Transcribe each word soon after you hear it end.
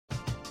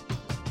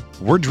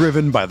We're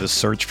driven by the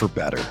search for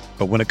better.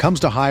 But when it comes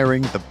to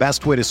hiring, the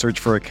best way to search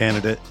for a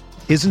candidate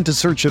isn't to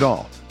search at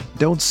all.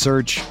 Don't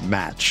search,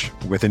 match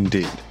with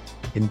Indeed.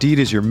 Indeed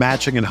is your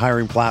matching and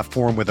hiring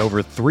platform with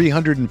over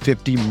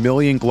 350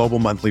 million global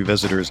monthly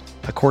visitors,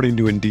 according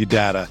to Indeed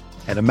data,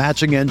 and a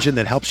matching engine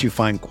that helps you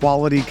find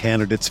quality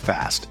candidates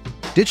fast.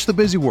 Ditch the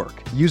busy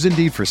work. Use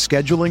Indeed for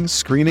scheduling,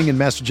 screening, and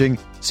messaging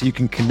so you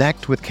can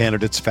connect with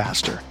candidates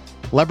faster.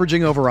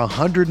 Leveraging over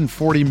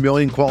 140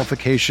 million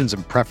qualifications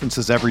and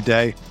preferences every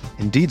day,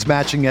 Indeed's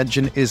matching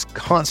engine is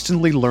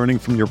constantly learning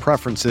from your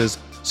preferences,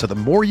 so the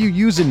more you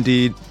use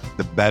Indeed,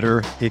 the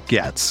better it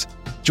gets.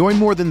 Join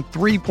more than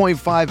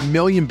 3.5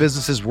 million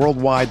businesses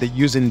worldwide that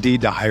use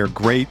Indeed to hire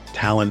great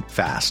talent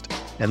fast.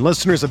 And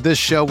listeners of this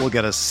show will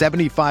get a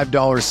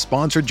 $75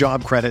 sponsored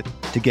job credit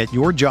to get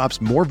your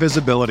jobs more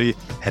visibility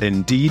at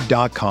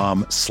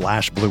Indeed.com/Blue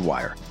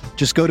Wire.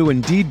 Just go to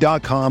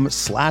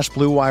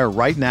Indeed.com/Blue Wire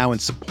right now and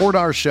support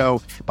our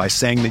show by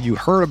saying that you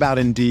heard about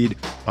Indeed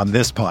on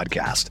this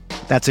podcast.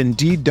 That's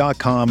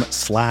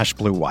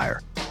Indeed.com/Blue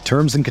Wire.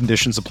 Terms and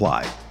conditions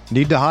apply.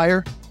 Need to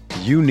hire?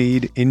 You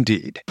need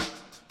Indeed.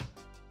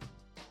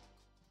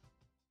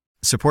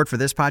 Support for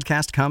this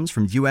podcast comes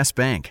from U.S.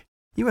 Bank.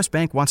 U.S.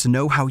 Bank wants to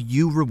know how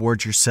you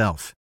reward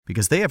yourself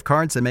because they have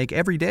cards that make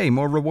every day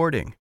more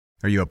rewarding.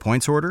 Are you a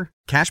points hoarder,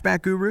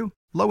 cashback guru,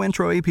 low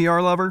intro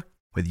APR lover?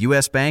 With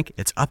U.S. Bank,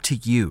 it's up to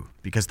you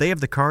because they have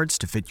the cards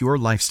to fit your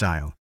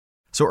lifestyle.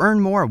 So earn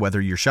more whether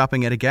you're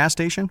shopping at a gas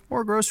station or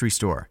a grocery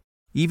store,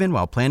 even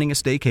while planning a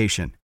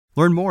staycation.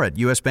 Learn more at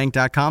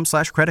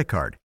usbank.com/credit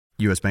card.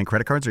 U.S. Bank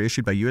credit cards are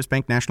issued by U.S.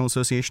 Bank National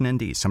Association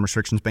ND. Some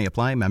restrictions may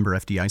apply. Member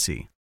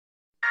FDIC.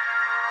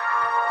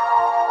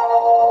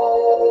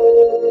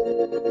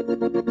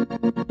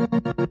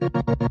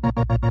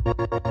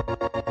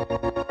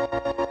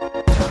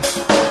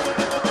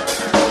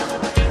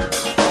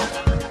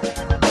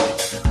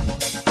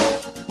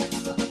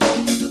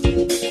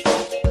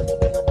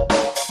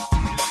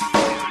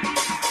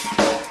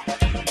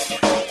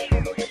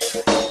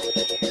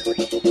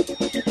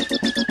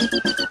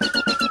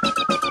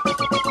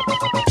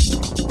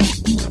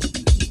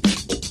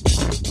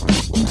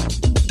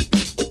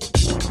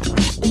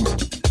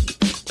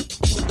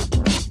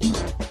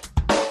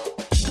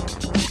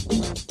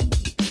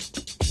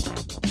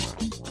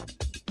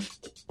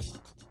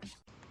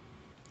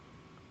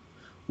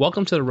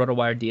 Welcome to the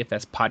RotoWire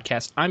DFS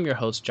podcast. I'm your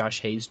host,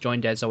 Josh Hayes,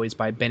 joined as always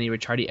by Benny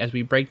Ricciardi as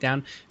we break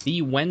down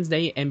the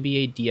Wednesday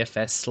NBA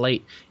DFS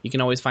slate. You can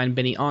always find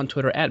Benny on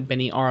Twitter at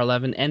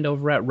BennyR11 and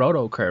over at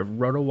RotoCurve,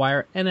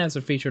 RotoWire, and as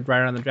a featured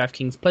writer on the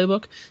DraftKings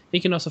Playbook.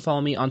 You can also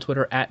follow me on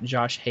Twitter at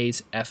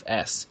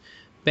JoshHayesFS.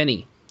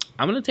 Benny,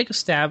 I'm going to take a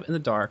stab in the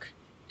dark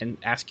and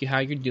ask you how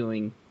you're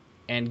doing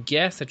and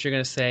guess that you're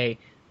going to say,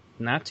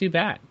 not too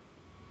bad.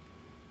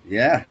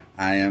 Yeah,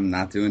 I am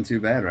not doing too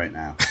bad right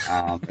now.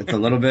 It's a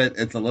little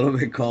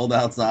bit cold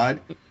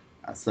outside,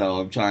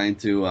 so I'm trying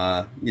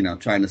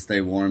to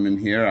stay warm in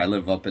here. I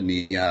live up in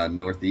the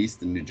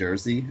Northeast in New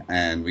Jersey,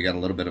 and we got a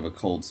little bit of a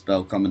cold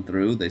spell coming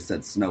through. They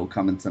said snow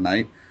coming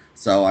tonight,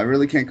 so I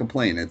really can't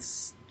complain.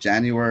 It's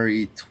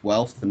January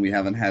 12th, and we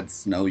haven't had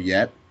snow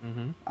yet.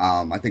 Mm-hmm.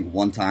 I think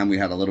one time we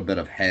had a little bit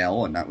of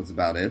hail, and that was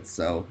about it.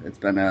 So it's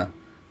been a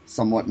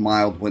somewhat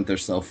mild winter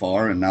so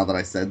far, and now that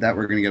I said that,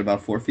 we're going to get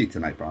about 4 feet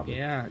tonight, probably.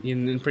 Yeah,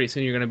 and pretty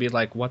soon you're going to be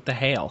like, what the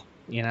hail,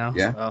 you know?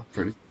 Yeah,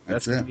 so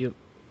that's it.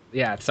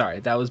 Yeah,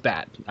 sorry, that was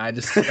bad. I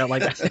just felt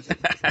like I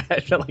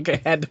felt like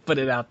I had to put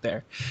it out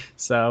there.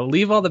 So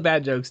leave all the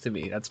bad jokes to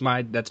me. That's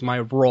my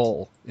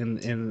role in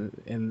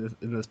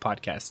this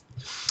podcast.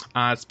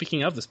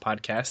 Speaking of this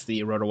podcast,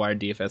 the RotoWire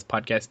DFS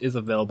podcast is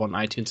available on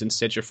iTunes and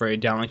Stitcher for your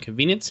download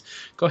convenience.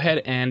 Go ahead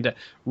and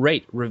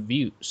rate,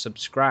 review,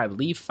 subscribe,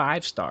 leave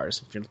 5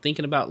 stars. If you're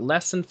thinking about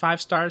less than 5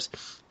 stars,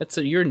 that's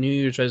your New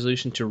Year's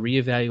resolution to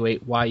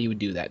reevaluate why you would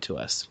do that to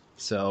us.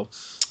 So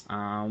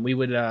we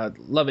would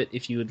love it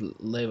if you would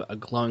leave a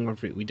glowing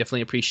review. We definitely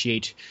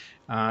appreciate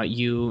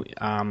you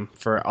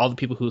for all the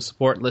people who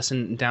support,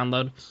 listen, and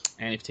download.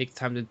 And if you take the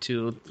time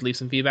to leave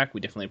some feedback,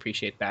 we definitely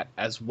appreciate that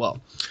as well.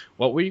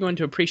 What we're going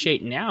to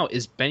appreciate now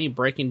is Benny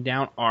breaking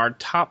down our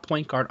top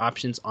point guard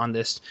options on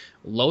this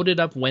loaded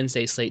up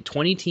Wednesday slate.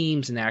 20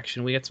 teams in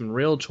action. We got some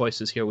real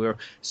choices here. We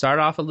start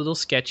off a little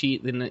sketchy,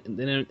 then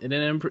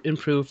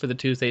improve for the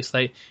Tuesday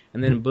slate,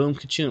 and then boom,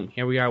 ka-choom.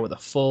 Here we are with a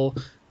full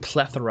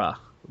plethora,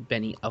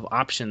 Benny, of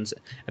options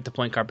at the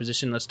point guard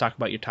position. Let's talk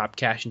about your top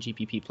cash and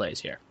GPP plays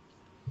here.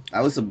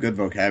 That was some good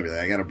vocabulary.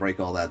 I got to break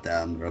all that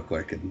down real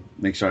quick and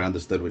make sure I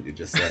understood what you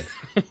just said.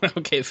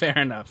 Okay, fair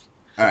enough.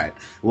 All right.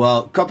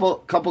 Well,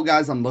 couple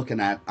guys I'm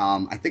looking at.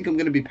 I think I'm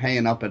going to be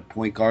paying up at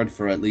point guard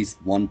for at least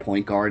one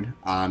point guard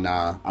on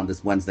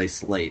this Wednesday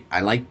slate.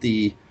 I like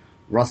the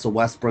Russell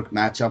Westbrook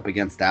matchup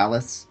against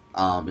Dallas.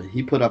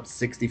 He put up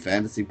 60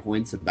 fantasy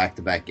points in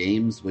back-to-back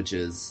games, which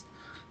is,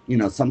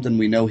 something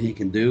we know he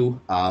can do.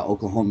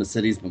 Oklahoma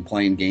City's been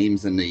playing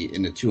games in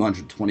the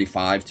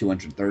 225,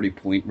 230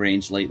 point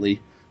range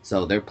lately,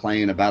 so they're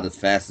playing about as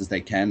fast as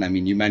they can. I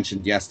mean, you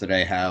mentioned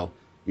yesterday how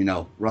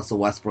Russell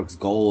Westbrook's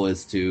goal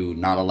is to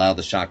not allow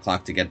the shot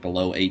clock to get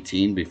below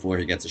 18 before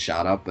he gets a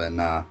shot up. And,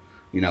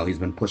 he's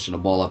been pushing the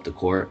ball up the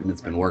court, and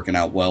it's been working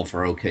out well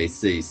for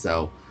OKC.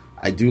 So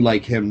I do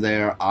like him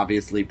there.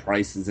 Obviously,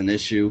 price is an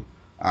issue.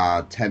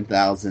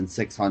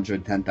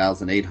 10,600,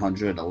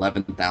 10,800,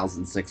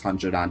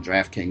 11,600 on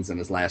DraftKings in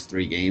his last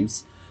 3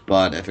 games.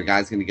 But if a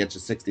guy's going to get you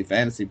 60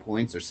 fantasy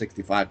points or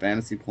 65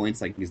 fantasy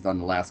points like he's done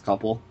the last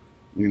couple,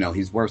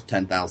 he's worth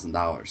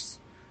 $10,000.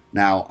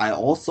 Now, I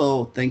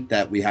also think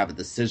that we have a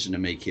decision to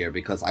make here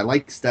because I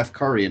like Steph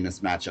Curry in this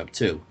matchup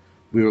too.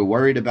 We were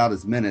worried about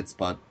his minutes,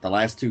 but the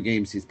last 2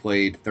 games he's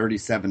played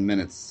 37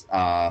 minutes,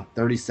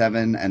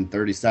 37 and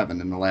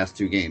 37 in the last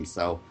 2 games.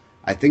 So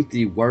I think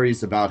the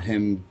worries about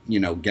him,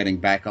 getting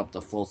back up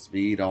to full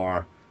speed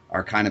are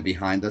kind of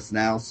behind us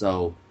now.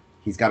 So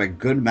he's got a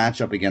good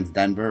matchup against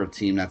Denver, a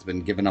team that's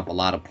been giving up a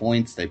lot of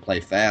points. They play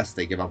fast.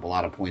 They give up a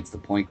lot of points to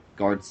point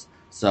guards.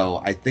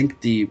 So I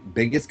think the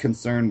biggest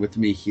concern with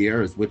me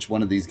here is which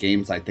one of these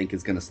games I think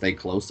is going to stay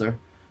closer.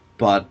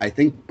 But I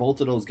think both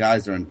of those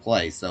guys are in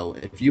play. So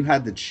if you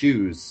had to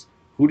choose,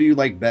 who do you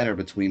like better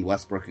between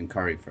Westbrook and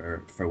Curry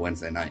for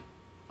Wednesday night?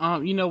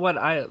 You know what?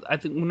 I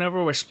think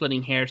whenever we're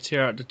splitting hairs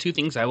here, the 2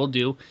 things I will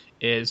do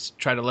is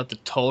try to let the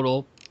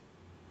total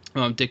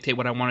dictate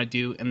what I want to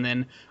do, and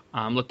then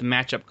let the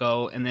matchup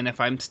go. And then if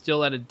I'm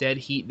still at a dead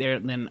heat there,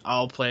 then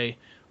I'll play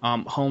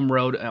home,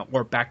 road,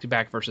 or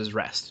back-to-back versus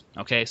rest.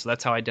 Okay, so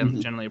that's how I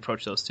generally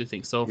approach those 2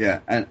 things. So yeah,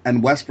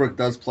 and Westbrook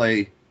does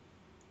play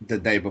the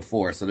day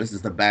before, so this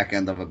is the back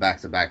end of a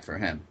back-to-back for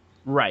him.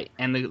 Right,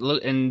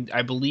 and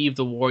I believe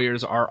the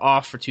Warriors are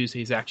off for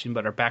Tuesday's action,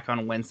 but are back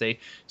on Wednesday.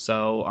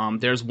 So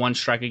there's 1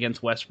 strike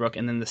against Westbrook,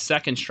 and then the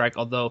second strike,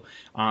 although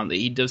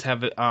he does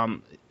have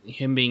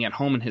him being at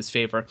home in his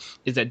favor,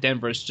 is that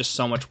Denver is just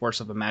so much worse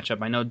of a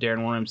matchup. I know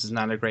Darren Williams is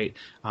not a great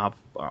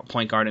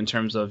point guard in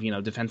terms of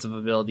defensive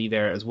ability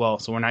there as well,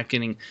 so we're not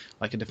getting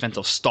like a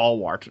defensive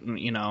stalwart,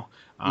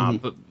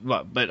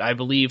 but I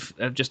believe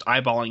just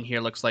eyeballing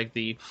here looks like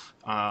the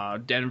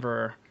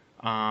Denver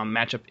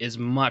matchup is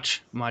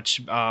much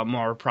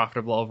more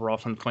profitable overall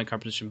from the point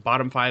guard position.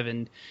 Bottom 5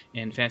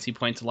 in fantasy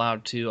points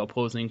allowed to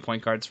opposing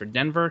point guards for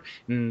Denver,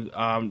 and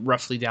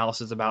roughly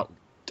Dallas is about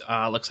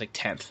looks like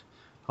 10th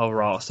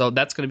overall. So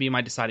that's going to be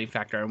my deciding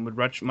factor. I would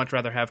much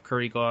rather have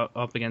Curry go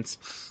up against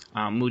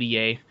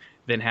Moutier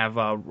than have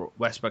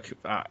Westbrook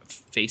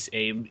face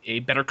a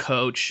better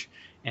coach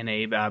and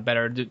a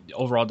better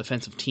overall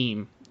defensive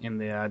team in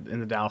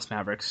the Dallas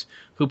Mavericks,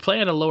 who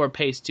play at a lower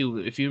pace too.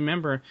 If you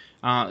remember,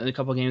 in a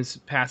couple of games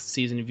past the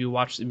season, if you've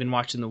been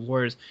watching the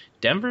Warriors,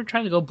 Denver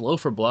trying to go blow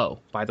for blow,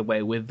 by the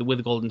way,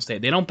 with Golden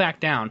State. They don't back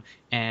down,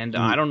 and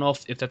I don't know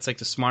if that's like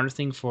the smarter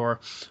thing for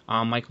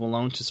Mike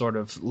Malone to sort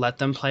of let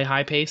them play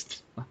high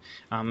paced,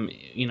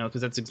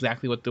 because that's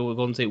exactly what the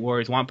Golden State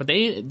Warriors want. But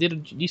they did a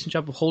decent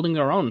job of holding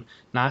their own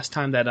last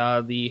time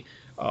that the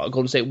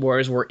Golden State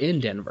Warriors were in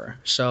Denver.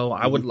 So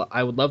I would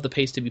love the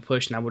pace to be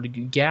pushed, and I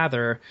would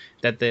gather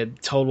that the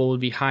total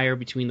would be higher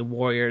between the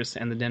Warriors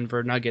and the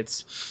Denver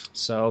Nuggets.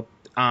 So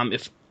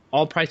if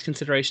all price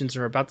considerations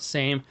are about the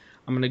same,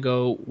 I'm going to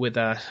go with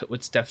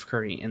Steph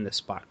Curry in this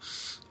spot.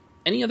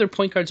 Any other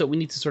point guards that we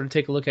need to sort of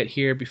take a look at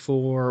here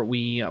before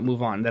we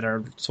move on that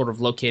are sort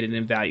of located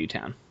in Value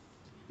Town?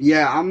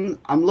 Yeah,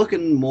 I'm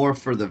looking more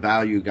for the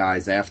value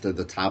guys after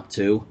the top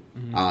 2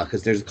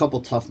 because there's a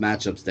couple tough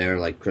matchups there,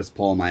 like Chris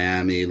Paul,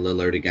 Miami,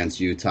 Lillard against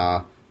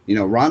Utah.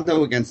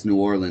 Rondo against New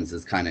Orleans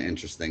is kind of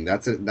interesting.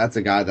 That's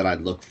a guy that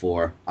I'd look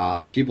for.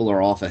 People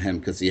are off of him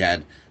because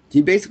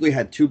he basically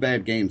had 2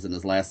 bad games in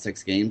his last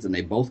 6 games, and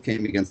they both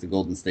came against the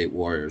Golden State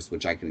Warriors,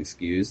 which I can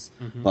excuse.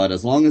 But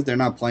as long as they're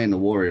not playing the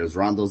Warriors,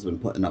 Rondo's been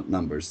putting up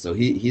numbers, so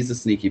he's a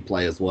sneaky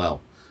play as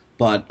well.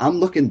 But I'm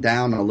looking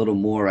down a little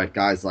more at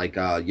guys like,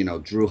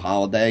 Drew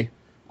Holiday.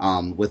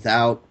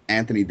 Without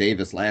Anthony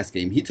Davis last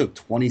game, he took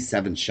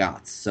 27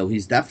 shots. So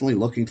he's definitely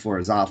looking for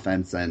his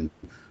offense, and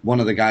one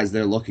of the guys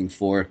they're looking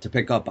for to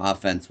pick up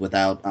offense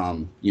without,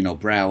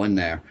 Brow in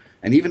there.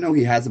 And even though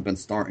he hasn't been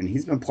starting,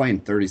 he's been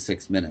playing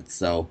 36 minutes.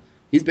 So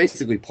he's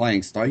basically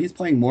he's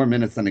playing more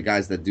minutes than the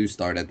guys that do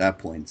start at that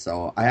point.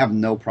 So I have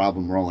no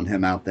problem rolling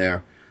him out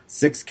there.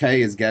 6K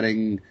is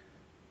getting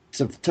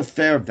to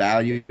fair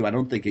value. I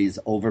don't think he's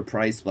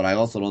overpriced, but I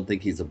also don't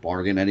think he's a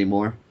bargain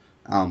anymore.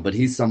 But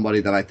he's somebody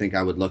that I think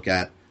I would look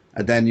at.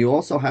 And then you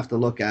also have to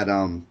look at,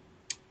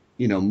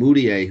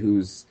 Moutier,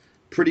 who's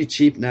pretty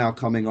cheap now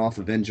coming off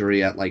of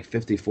injury at like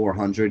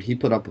 5,400. He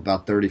put up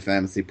about 30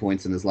 fantasy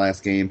points in his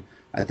last game.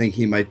 I think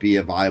he might be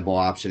a viable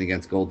option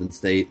against Golden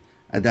State.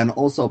 And then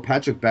also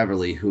Patrick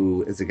Beverley,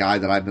 who is a guy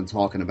that I've been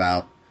talking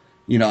about.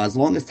 As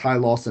long as Ty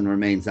Lawson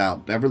remains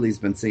out, Beverley's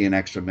been seeing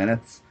extra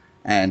minutes.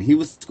 And he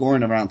was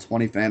scoring around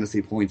 20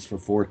 fantasy points for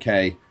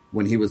 4K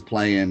when he was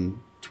playing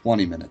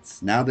 20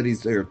 minutes. Now that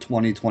he's there,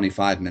 20,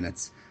 25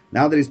 minutes.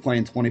 Now that he's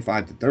playing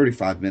 25 to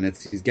 35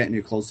 minutes, he's getting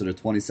you closer to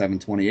 27,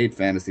 28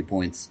 fantasy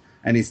points.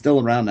 And he's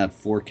still around that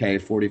 4K,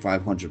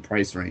 4,500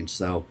 price range.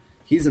 So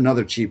he's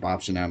another cheap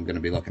option that I'm going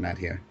to be looking at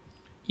here.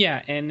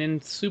 Yeah, and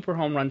in super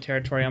home run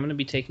territory, I'm going to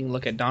be taking a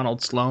look at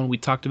Donald Sloan. We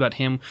talked about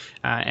him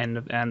and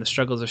the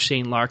struggles of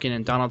Shane Larkin,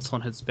 and Donald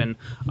Sloan has been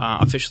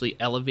officially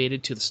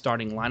elevated to the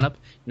starting lineup.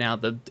 Now,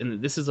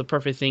 and this is a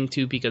perfect thing,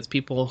 too, because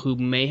people who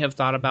may have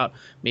thought about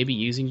maybe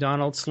using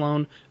Donald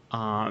Sloan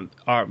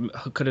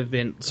could have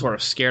been sort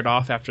of scared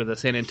off after the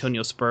San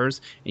Antonio Spurs.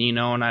 And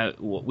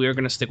we're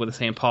going to stick with the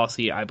same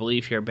policy, I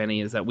believe here,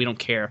 Benny, is that we don't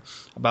care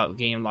about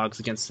game logs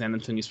against San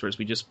Antonio Spurs.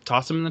 We just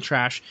toss them in the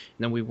trash,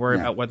 and then we worry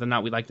about whether or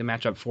not we like the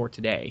matchup for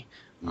today.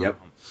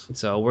 Yep.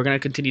 So we're going to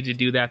continue to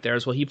do that there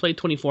as well. He played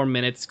 24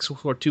 minutes,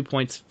 scored 2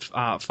 points,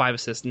 5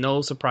 assists.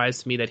 No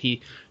surprise to me that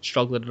he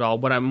struggled at all.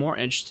 What I'm more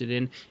interested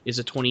in is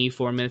the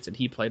 24 minutes that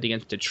he played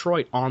against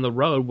Detroit on the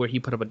road, where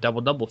he put up a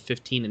double-double,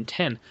 15 and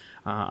 10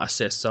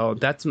 assists. So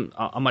that's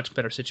a much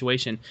better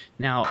situation.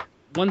 Now,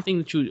 one thing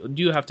that you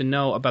do have to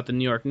know about the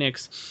New York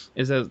Knicks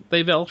is that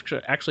they've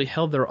actually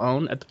held their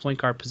own at the point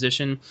guard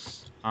position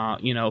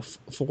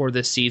for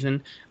this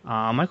season.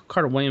 Michael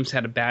Carter-Williams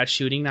had a bad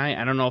shooting night.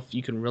 I don't know if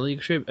you can really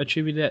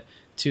attribute it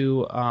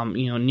to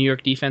New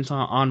York defense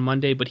on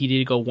Monday, but he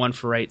did go 1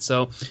 for 8,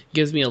 so it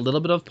gives me a little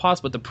bit of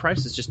pause. But the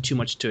price is just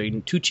too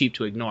cheap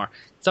to ignore.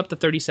 It's up to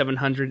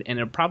 $3,700, and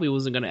it probably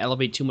wasn't going to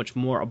elevate too much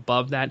more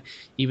above that,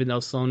 even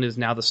though Sloan is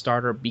now the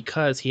starter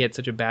because he had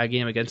such a bad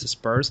game against the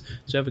Spurs.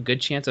 So I have a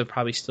good chance of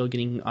probably still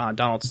getting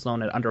Donald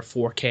Sloan at under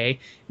 4K,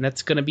 and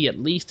that's going to be at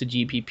least a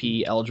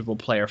GPP eligible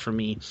player for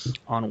me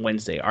on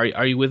Wednesday.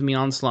 Are you with me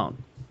on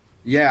Sloan?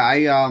 Yeah,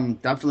 I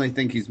definitely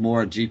think he's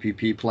more a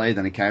GPP play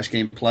than a cash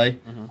game play,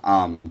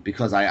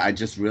 because I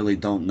just really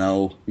don't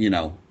know,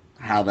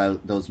 how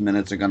those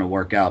minutes are going to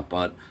work out.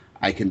 But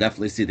I can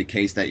definitely see the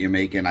case that you're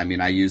making. I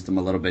mean, I used him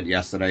a little bit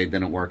yesterday. It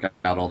didn't work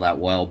out all that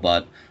well,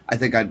 but I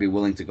think I'd be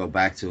willing to go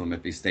back to him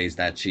if he stays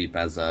that cheap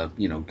as a,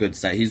 good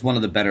set. He's one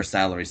of the better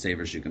salary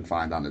savers you can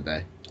find on the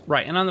day.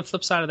 Right, and on the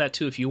flip side of that,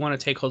 too, if you want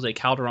to take Jose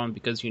Calderon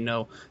because you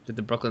know that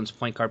the Brooklyn's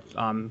point guard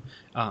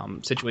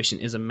situation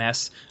is a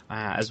mess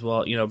as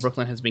well.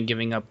 Brooklyn has been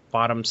giving up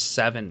bottom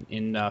 7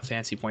 in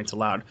fantasy points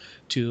allowed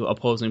to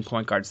opposing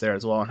point guards there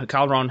as well. And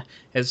Calderon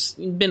has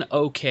been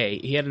okay.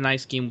 He had a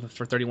nice game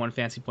for 31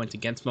 fantasy points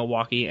against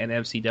Milwaukee and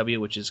MCW,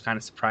 which is kind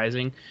of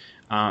surprising.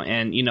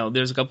 And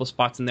there's a couple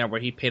spots in there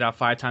where he paid off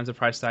 5 times the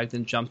price tag,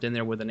 then jumped in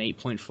there with an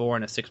 8.4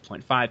 and a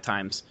 6.5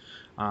 times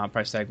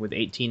price tag with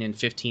 18 and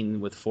 15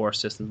 with 4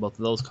 assists in both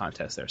of those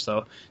contests there.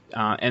 So,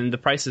 and the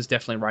price is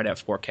definitely right at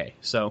 4K.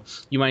 So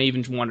you might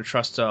even want to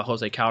trust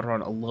Jose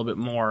Calderon a little bit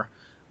more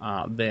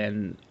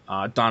than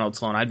Donald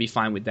Sloan. I'd be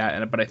fine with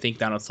that, but I think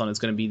Donald Sloan is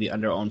going to be the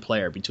under-owned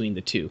player between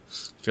the two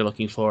if you're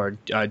looking for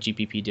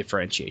GPP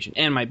differentiation,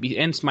 and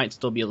might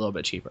still be a little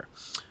bit cheaper.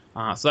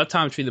 So that's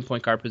how I'm treating the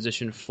point guard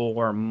position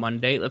for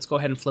Monday. Let's go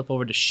ahead and flip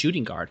over to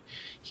shooting guard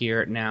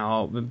here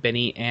now,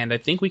 Benny. And I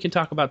think we can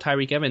talk about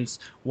Tyreke Evans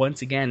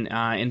once again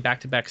in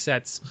back-to-back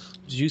sets.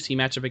 Juicy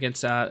matchup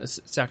against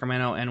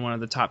Sacramento and one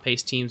of the top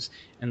pace teams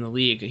in the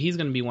league. He's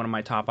going to be one of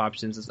my top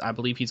options. I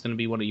believe he's going to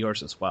be one of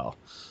yours as well.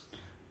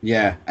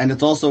 Yeah, and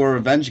it's also a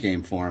revenge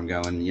game for him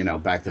going,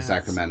 back to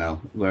Sacramento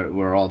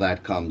where all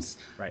that comes.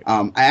 Right.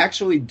 I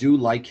actually do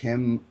like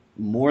him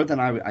more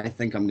than I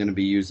think I'm going to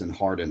be using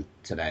Harden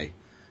today.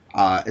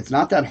 It's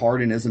not that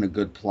Harden isn't a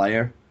good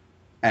player,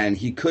 and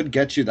he could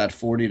get you that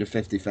 40 to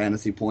 50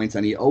 fantasy points,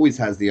 and he always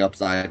has the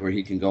upside where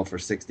he can go for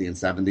 60 and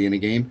 70 in a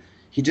game.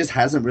 He just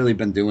hasn't really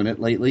been doing it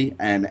lately,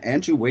 and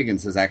Andrew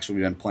Wiggins has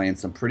actually been playing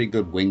some pretty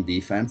good wing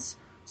defense,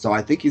 so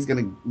I think he's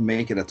going to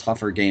make it a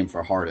tougher game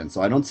for Harden.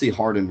 So I don't see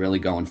Harden really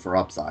going for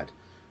upside.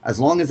 As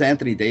long as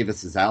Anthony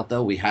Davis is out,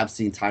 though, we have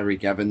seen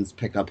Tyreke Evans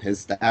pick up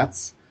his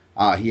stats.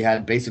 He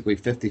had basically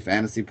 50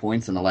 fantasy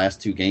points in the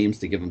last 2 games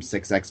to give him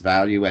 6x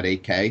value at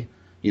 8K.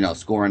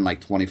 Scoring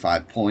like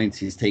 25 points.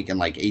 He's taken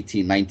like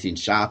 18, 19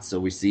 shots, so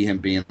we see him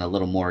being a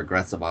little more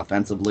aggressive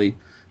offensively.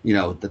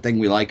 The thing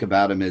we like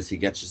about him is he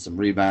gets you some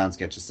rebounds,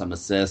 gets you some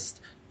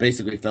assists,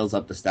 basically fills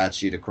up the stat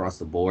sheet across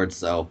the board.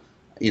 So,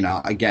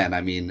 again,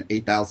 I mean,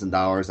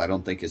 $8,000 I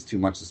don't think is too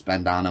much to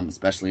spend on him,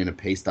 especially in a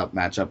paced-up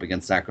matchup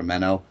against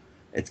Sacramento.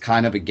 It's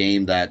kind of a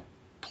game that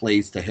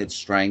plays to his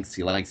strengths.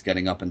 He likes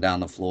getting up and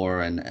down the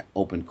floor and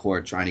open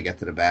court, trying to get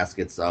to the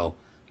basket, so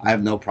I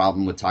have no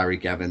problem with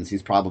Tyreke Evans.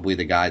 He's probably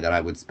the guy that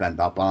I would spend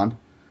up on.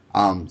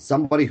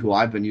 Somebody who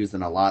I've been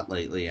using a lot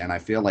lately, and I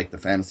feel like the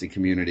fantasy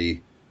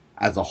community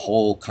as a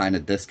whole kind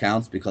of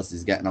discounts because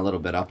he's getting a little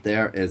bit up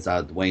there, is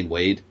Dwayne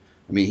Wade.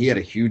 I mean, he had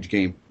a huge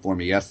game for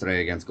me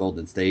yesterday against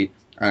Golden State.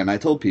 And I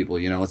told people,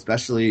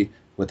 especially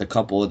with a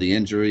couple of the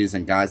injuries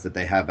and guys that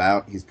they have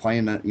out, he's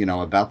playing,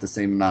 about the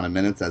same amount of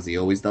minutes as he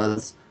always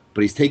does,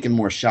 but he's taking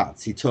more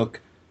shots. He took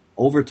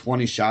over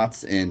 20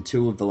 shots in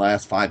 2 of the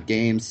last 5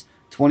 games.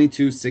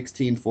 22,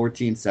 16,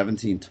 14,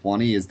 17,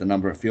 20 is the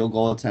number of field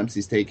goal attempts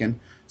he's taken.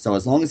 So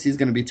as long as he's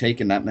going to be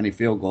taking that many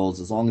field goals,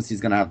 as long as he's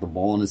going to have the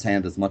ball in his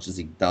hand as much as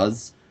he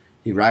does,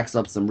 he racks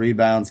up some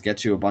rebounds,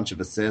 gets you a bunch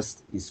of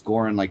assists. He's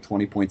scoring like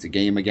 20 points a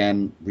game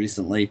again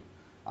recently.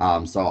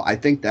 So I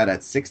think that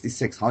at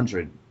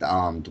 6,600,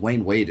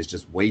 Dwayne Wade is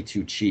just way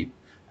too cheap.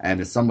 And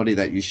it's somebody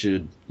that you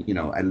should,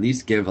 at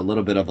least give a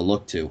little bit of a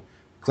look to.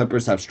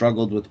 Clippers have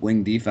struggled with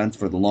wing defense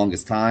for the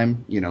longest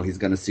time. He's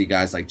going to see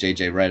guys like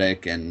J.J.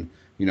 Redick and,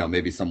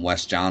 maybe some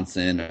Wes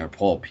Johnson or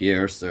Paul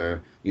Pierce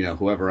or,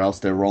 whoever else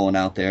they're rolling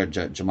out there,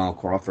 Jamal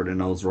Crawford in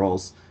those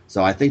roles.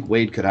 So I think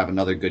Wade could have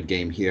another good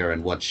game here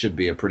and what should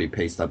be a pretty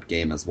paced-up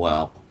game as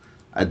well.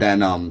 And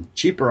then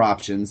cheaper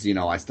options,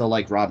 I still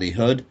like Rodney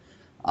Hood.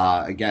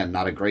 Again,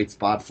 not a great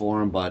spot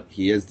for him, but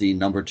he is the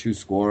number 2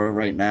 scorer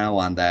right now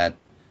on that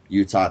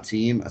Utah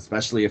team,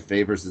 especially if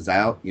Favors is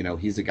out.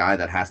 He's a guy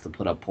that has to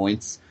put up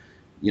points.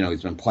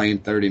 He's been playing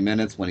 30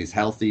 minutes when he's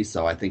healthy,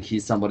 so I think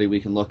he's somebody we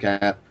can look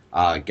at.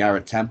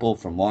 Garrett Temple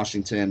from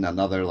Washington,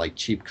 another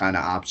cheap kind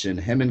of option.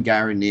 Him and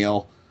Gary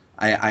Neal.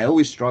 I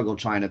always struggle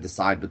trying to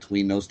decide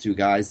between those two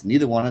guys.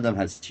 Neither one of them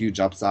has huge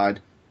upside,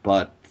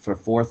 but for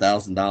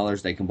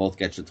 $4,000, they can both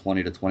get you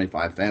 20 to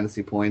 25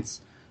 fantasy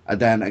points. And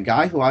then a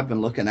guy who I've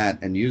been looking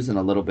at and using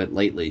a little bit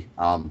lately,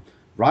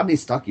 Rodney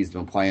Stuckey's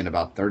been playing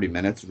about 30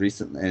 minutes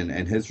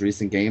in his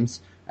recent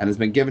games and has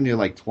been giving you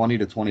 20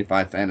 to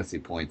 25 fantasy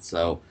points.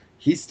 So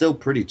he's still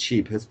pretty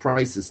cheap. His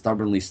price is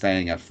stubbornly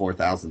staying at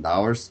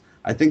 $4,000.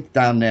 I think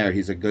down there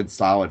he's a good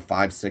solid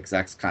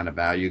 5-6x kind of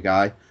value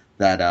guy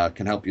that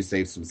can help you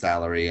save some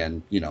salary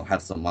and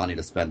have some money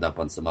to spend up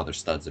on some other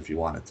studs if you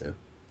wanted to.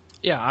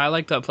 Yeah, I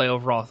like that play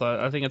overall. So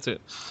I think it's a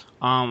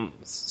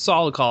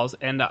solid calls,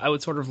 and I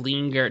would sort of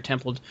lean Garrett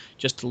Temple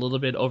just a little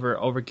bit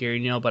over Gary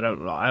Neal, but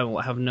I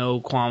will have no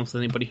qualms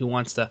with anybody who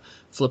wants to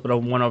flip it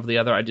one over the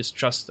other. I just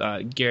trust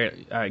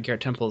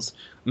Garrett Temple's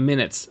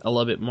minutes a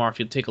little bit more. If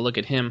you take a look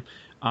at him,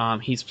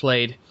 he's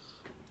played,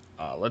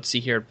 let's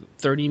see here,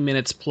 30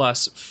 minutes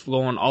plus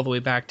going all the way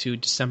back to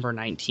December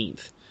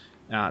 19th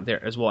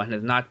there as well, and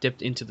has not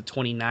dipped into the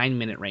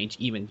 29-minute range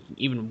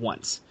even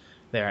once.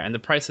 There, and the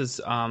prices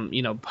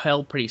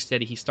held pretty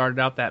steady. He started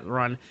out that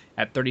run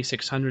at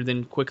 3,600,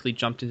 then quickly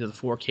jumped into the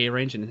 4K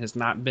range, and has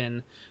not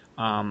been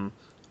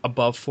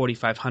above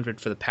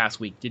 4,500 for the past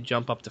week. Did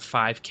jump up to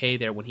 5K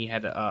there when he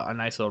had a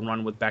nice little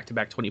run with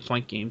back-to-back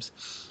 20-point games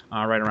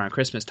right around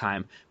Christmas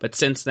time. But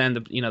since then,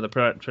 the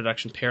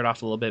production paired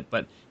off a little bit,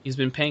 but he's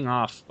been paying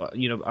off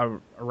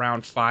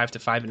around 5 to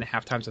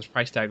 5.5 times his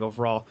price tag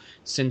overall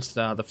since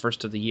the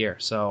first of the year.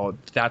 So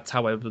that's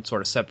how I would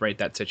sort of separate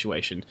that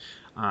situation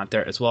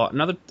there as well.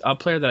 Another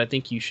player that I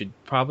think you should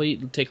probably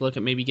take a look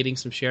at maybe getting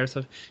some shares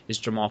of is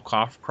Jamal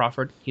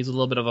Crawford. He's a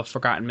little bit of a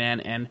forgotten man,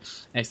 and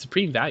it's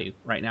supreme value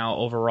right now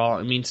overall.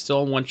 I mean, still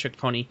a one-trick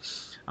pony,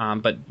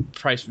 but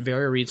priced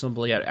very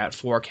reasonably at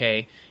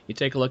 4K. You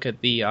take a look at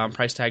the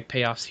price tag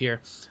payoffs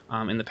here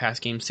in the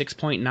past game,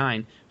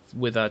 6.9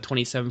 with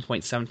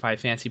 27.75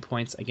 fantasy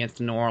points against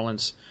the New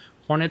Orleans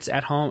Hornets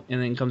at home, and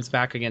then comes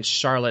back against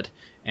Charlotte,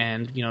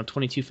 and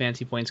 22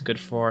 fantasy points, good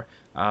for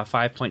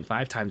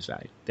 5.5 times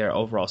value there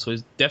overall. So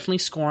he's definitely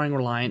scoring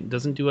reliant.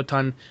 Doesn't do a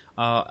ton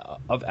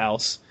of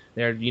else.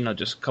 There,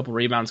 just a couple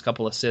rebounds,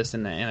 couple assists,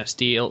 and a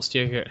steal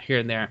here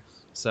and there.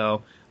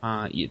 So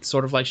it's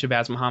sort of like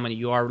Shabazz Muhammad.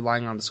 You are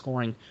relying on the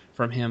scoring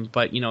from him,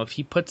 but if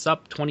he puts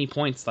up 20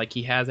 points like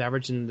he has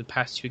averaged in the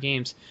past 2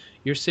 games,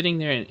 you're sitting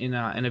there in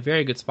a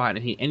very good spot,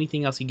 and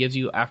anything else he gives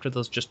you after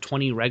those just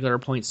 20 regular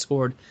points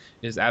scored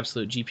is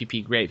absolute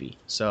GPP gravy.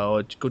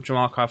 So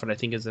Jamal Crawford, I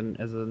think, is a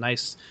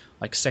nice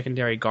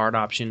secondary guard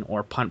option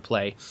or punt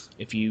play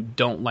if you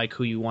don't like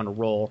who you want to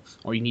roll,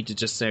 or you need to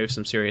just save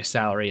some serious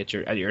salary at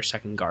your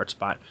second guard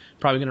spot.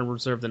 Probably going to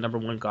reserve the number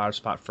 1 guard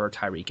spot for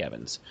Tyreek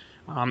Evans.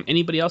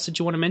 Anybody else that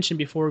you want to mention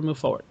before we move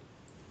forward?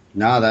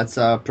 No, that's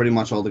pretty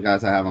much all the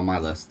guys I have on my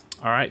list.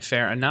 All right,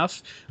 fair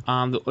enough.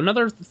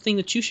 Another thing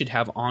that you should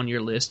have on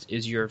your list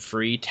is your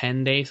free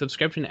 10-day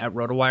subscription at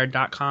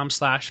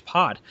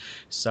rotowire.com/pod.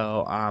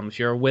 So if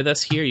you're with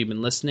us here, you've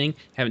been listening,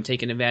 haven't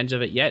taken advantage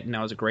of it yet,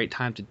 now is a great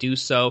time to do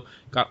so.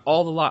 Got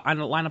all the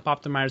lineup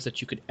optimizers that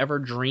you could ever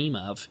dream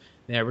of.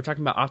 There, we're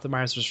talking about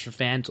optimizers for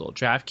FanDuel,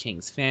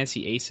 DraftKings,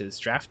 Fantasy Aces,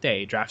 Draft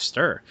Day,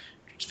 DraftStir,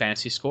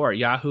 Fantasy Score,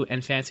 Yahoo,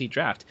 and Fantasy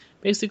Draft.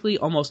 Basically,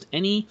 almost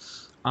any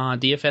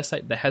DFS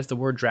site that has the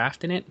word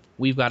draft in it,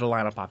 we've got a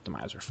lineup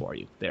optimizer for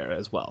you there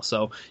as well.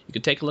 So you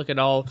can take a look at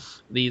all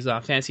these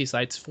fantasy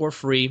sites for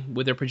free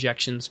with their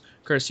projections,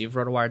 courtesy of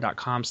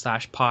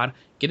rotowire.com/pod.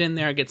 Get in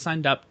there, get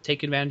signed up,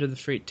 take advantage of the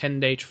free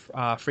 10-day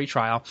free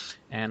trial,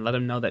 and let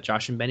them know that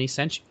Josh and Benny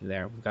sent you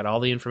there. We've got all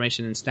the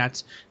information and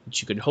stats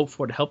that you could hope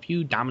for to help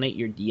you dominate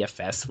your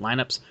DFS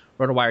lineups.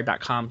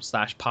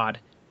 rotowire.com/pod,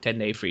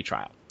 10-day free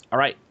trial. All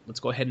right, let's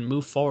go ahead and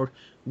move forward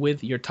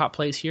with your top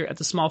plays here at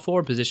the small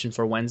forward position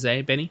for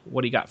Wednesday. Benny,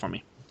 what do you got for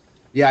me?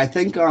 Yeah, I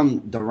think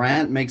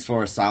Durant makes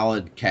for a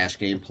solid cash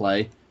game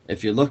play.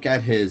 If you look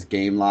at his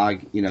game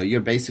log, you're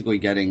basically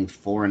getting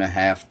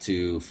 4.5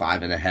 to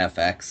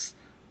 5.5x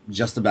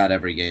just about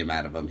every game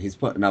out of him. He's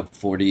putting up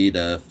 40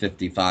 to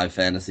 55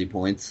 fantasy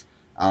points.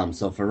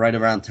 So for right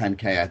around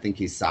 10K, I think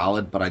he's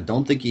solid, but I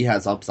don't think he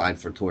has upside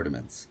for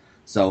tournaments.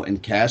 So in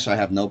cash, I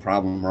have no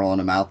problem rolling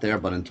him out there,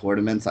 but in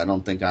tournaments, I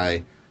don't think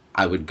I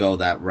would go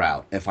that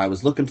route. If I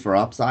was looking for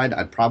upside,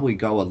 I'd probably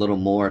go a little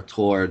more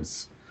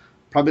towards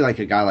probably like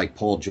a guy like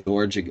Paul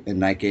George in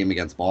that game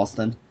against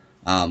Boston.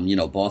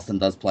 Boston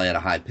does play at a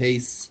high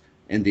pace.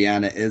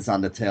 Indiana is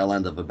on the tail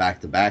end of a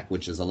back-to-back,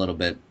 which is a little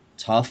bit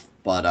tough,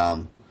 but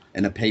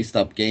in a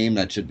paced-up game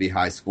that should be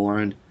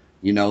high-scoring.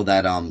 You know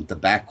that the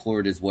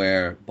backcourt is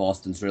where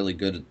Boston's really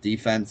good at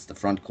defense. The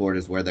front court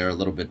is where they're a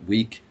little bit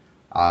weak.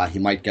 He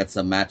might get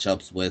some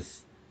matchups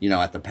with,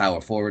 at the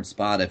power forward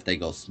spot if they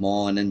go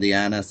small in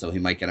Indiana. So he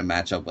might get a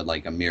matchup with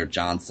like Amir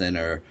Johnson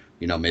or,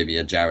 maybe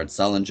a Jared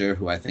Sullinger,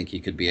 who I think he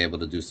could be able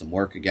to do some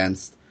work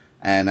against.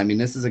 And I mean,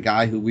 this is a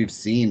guy who we've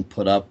seen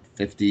put up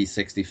 50,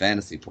 60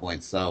 fantasy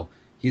points. So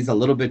he's a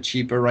little bit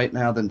cheaper right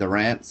now than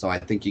Durant. So I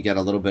think you get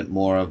a little bit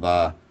more of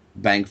a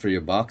bang for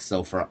your buck.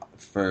 So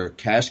for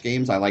cash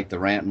games, I like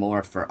Durant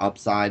more. For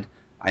upside,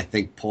 I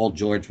think Paul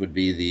George would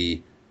be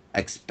the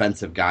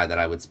expensive guy that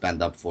I would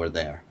spend up for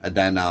there. And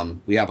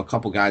then we have a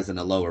couple guys in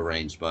the lower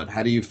range, but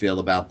how do you feel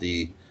about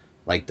the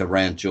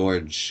Durant,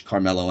 George,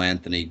 Carmelo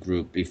Anthony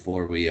group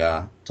before we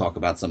talk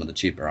about some of the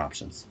cheaper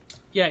options?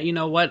 Yeah, you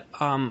know what?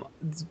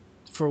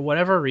 For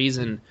whatever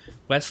reason,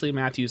 Wesley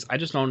Matthews, I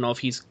just don't know if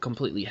he's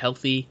completely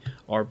healthy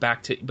or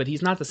back to, but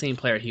he's not the same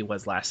player he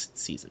was last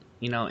season,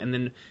 and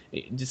then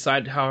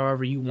decide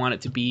however you want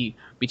it to be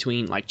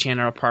between like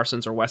Chandler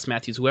Parsons or Wes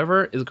Matthews,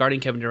 whoever is guarding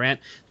Kevin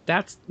Durant.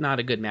 That's not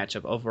a good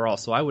matchup overall.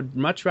 So I would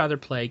much rather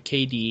play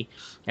KD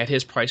at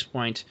his price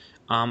point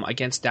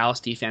against Dallas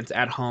defense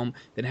at home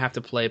than have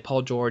to play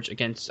Paul George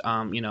against,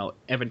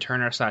 Evan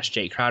Turner /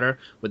 Jay Crowder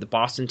with the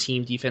Boston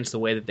team defense, the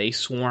way that they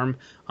swarm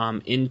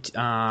in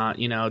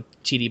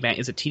TD Bank.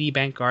 Is it TD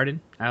Bank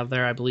Garden out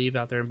there, I believe,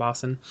 out there in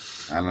Boston?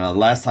 I don't know.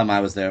 Last time I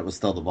was there, it was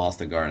still the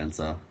Boston Garden.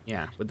 So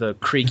yeah, with the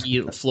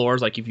creaky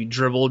floors, like if you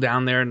dribble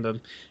down there in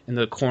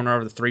the corner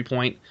of the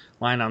 3-point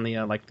line on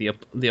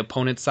the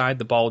opponent's side,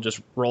 the ball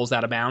just rolls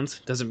out of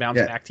bounds, doesn't bounce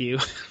back to you.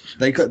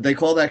 They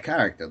call that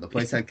character. The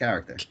place had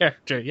character.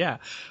 Character, yeah.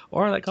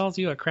 Or that calls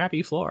you a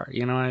crappy floor.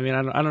 You know what I mean?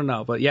 I don't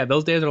know, but yeah,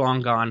 those days are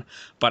long gone.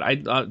 But I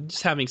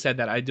just having said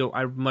that,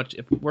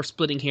 if we're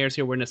splitting hairs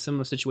here, we're in a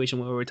similar situation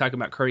where we're talking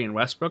about Curry and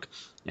Westbrook,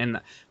 and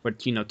we're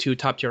two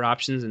top tier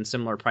options and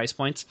similar price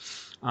points.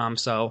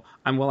 So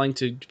I'm willing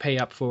to pay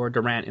up for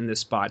Durant in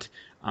this spot.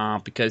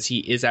 Because he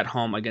is at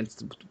home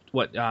against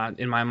what,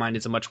 in my mind,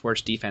 is a much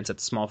worse defense at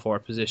the small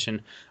forward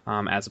position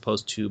as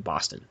opposed to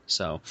Boston.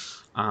 So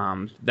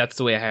that's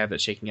the way I have that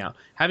shaking out.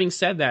 Having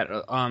said that,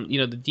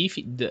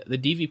 the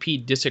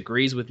DVP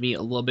disagrees with me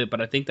a little bit,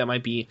 but I think that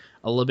might be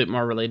a little bit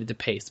more related to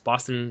pace.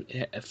 Boston,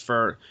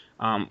 for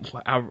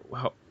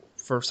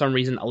some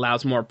reason,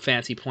 allows more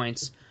fantasy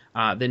points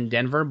than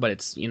Denver, but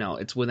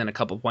it's within a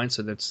couple points,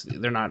 so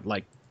they're not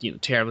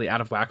terribly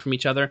out of whack from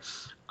each other.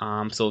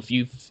 So if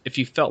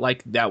you felt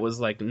like that was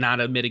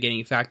not a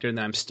mitigating factor,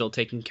 then I'm still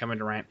taking Kevin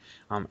Durant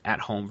at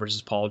home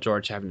versus Paul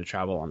George having to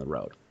travel on the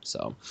road.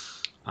 So,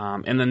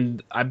 and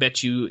then I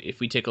bet you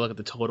if we take a look at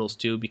the totals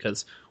too,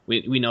 because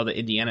we know that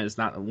Indiana is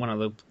not one of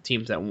the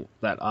teams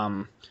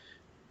that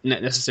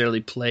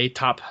necessarily play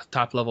top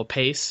level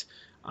pace.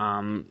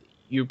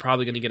 You're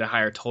probably going to get a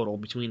higher total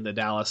between the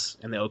Dallas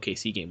and the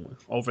OKC game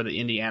over the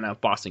Indiana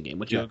Boston game.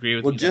 Would you agree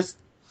with me?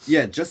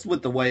 Just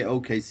with the way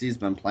OKC's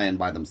been playing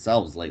by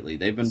themselves lately,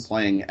 they've been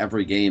playing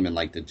every game in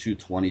the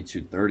 220,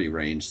 230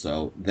 range.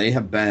 So they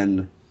have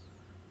been,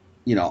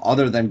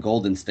 other than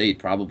Golden State,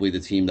 probably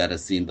the team that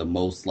has seen the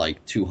most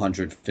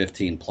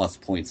 215 plus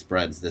point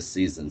spreads this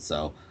season.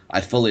 So I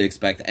fully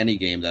expect any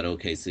game that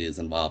OKC is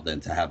involved in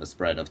to have a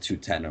spread of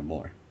 210 or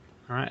more.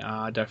 All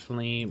right,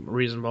 definitely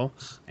reasonable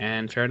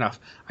and fair enough.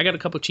 I got a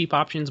couple cheap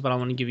options, but I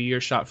want to give you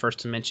your shot first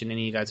to mention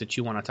any of you guys that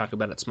you want to talk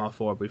about at small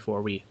forward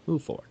before we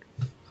move forward.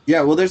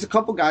 Yeah, well, there's a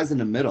couple guys in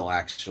the middle,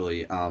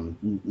 actually.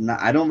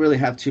 I don't really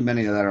have too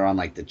many that are on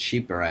the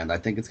cheaper end. I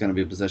think it's going to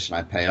be a position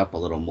I pay up a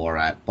little more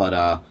at.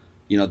 But,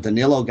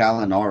 Danilo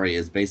Gallinari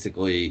has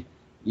basically,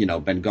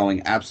 been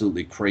going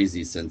absolutely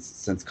crazy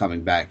since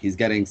coming back. He's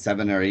getting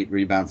 7 or 8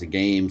 rebounds a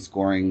game,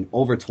 scoring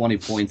over 20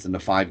 points in the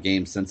 5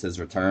 games since his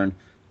return.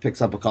 Picks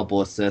up a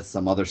couple assists,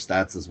 some other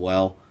stats as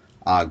well.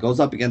 Goes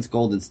up against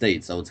Golden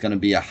State, so it's going to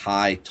be a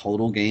high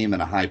total game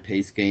and a high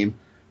pace game.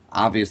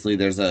 Obviously,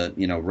 there's a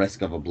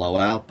risk of a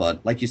blowout,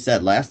 but like you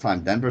said, last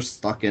time Denver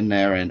stuck in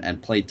there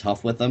and played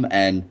tough with them,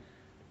 and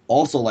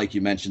also like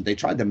you mentioned, they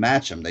tried to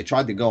match him. They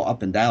tried to go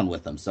up and down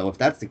with him. So if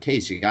that's the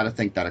case, you got to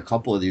think that a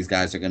couple of these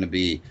guys are going to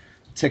be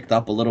ticked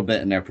up a little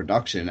bit in their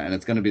production, and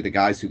it's going to be the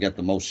guys who get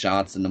the most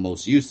shots and the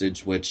most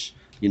usage, which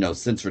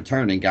since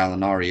returning,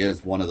 Gallinari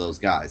is one of those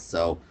guys.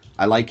 So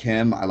I like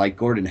him. I like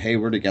Gordon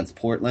Hayward against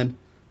Portland.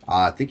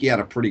 I think he had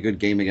a pretty good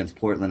game against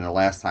Portland the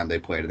last time they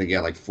played. I think he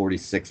had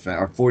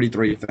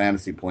 43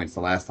 fantasy points the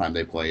last time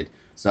they played.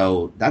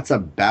 So that's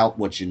about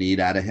what you need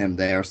out of him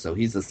there. So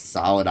he's a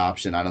solid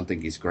option. I don't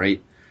think he's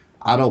great.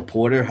 Otto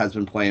Porter has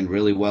been playing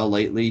really well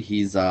lately.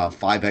 He's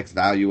 5x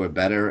value or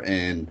better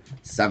in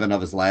 7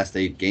 of his last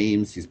 8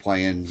 games. He's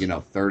playing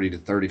 30 to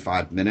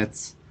 35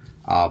 minutes,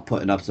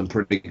 putting up some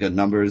pretty good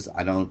numbers.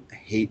 I don't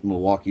hate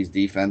Milwaukee's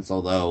defense,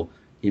 although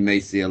he may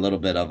see a little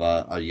bit of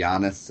a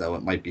Giannis, so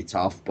it might be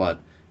tough. But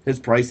his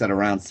price at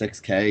around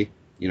 $6K,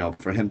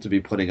 for him to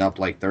be putting up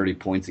 30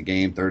 points a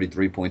game,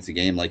 33 points a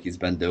game like he's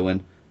been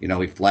doing, You know,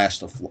 he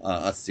flashed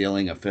a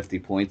ceiling of 50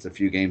 points a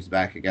few games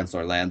back against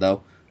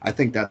Orlando. I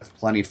think that's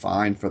plenty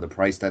fine for the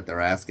price that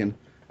they're asking.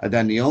 And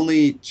then the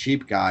only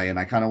cheap guy, and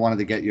I kind of wanted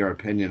to get your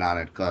opinion on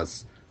it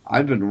because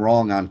I've been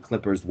wrong on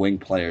Clippers wing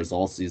players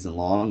all season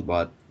long,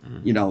 but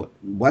you know,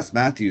 Wes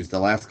Matthews the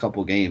last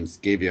couple games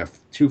gave you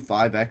 2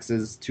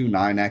 5Xs, 2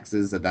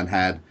 9Xs, and then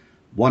had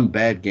one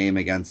bad game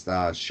against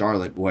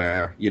Charlotte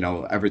where, you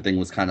know, everything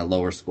was kind of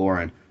lower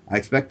scoring. I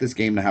expect this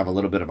game to have a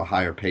little bit of a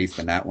higher pace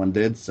than that one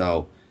did.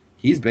 So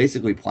he's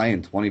basically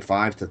playing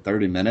 25 to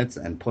 30 minutes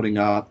and putting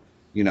up,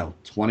 you know,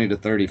 20 to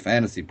 30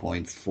 fantasy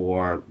points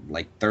for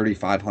like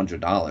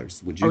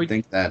 $3,500. Would you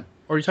think that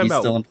or are you talking he's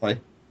about, still in play?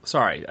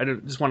 Sorry, I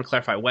just want to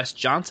clarify. Wes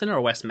Johnson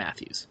or Wes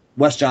Matthews?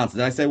 Wes Johnson.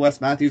 Did I say Wes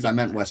Matthews? I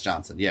meant Wes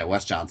Johnson. Yeah,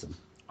 Wes Johnson.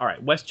 All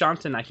right, Wes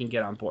Johnson I can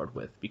get on board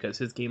with because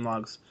his game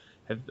logs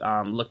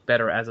have looked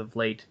better as of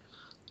late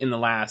in the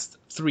last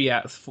three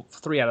out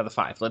of the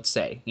 5, let's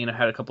say. You know,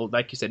 had a couple,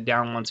 like you said,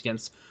 down ones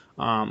against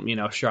you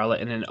know,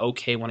 Charlotte, and an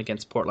okay one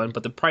against Portland.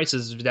 But the price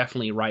is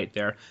definitely right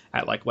there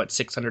at like, what,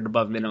 600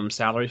 above minimum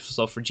salary.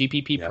 So for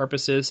GPP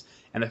purposes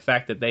and the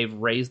fact that they've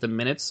raised the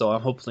minutes, so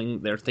I'm hoping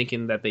they're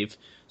thinking that they've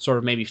sort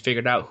of maybe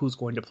figured out who's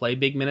going to play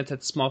big minutes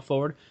at small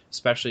forward,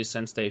 especially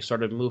since they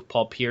sort of moved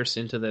Paul Pierce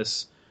into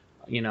this,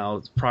 you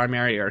know,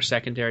 primary or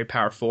secondary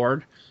power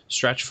forward,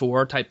 stretch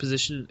 4 type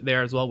position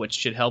there as well, which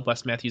should help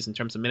Wes Matthews in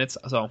terms of minutes.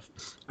 So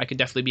I could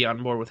definitely be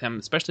on board with him,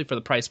 especially for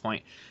the price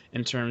point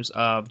in terms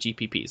of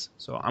GPPs.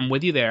 So I'm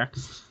with you there.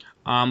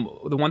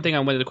 The one thing I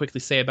wanted to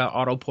quickly say about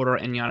Otto Porter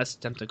and Giannis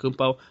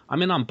Antetokounmpo,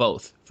 I'm in on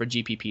both for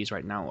GPPs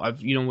right now.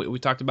 We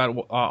talked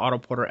about Otto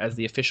Porter as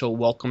the official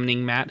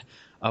welcoming mat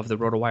of the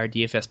RotoWire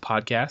DFS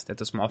podcast at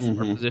the small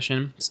forward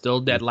position, still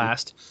dead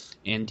last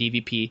in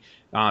DVP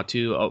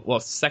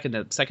second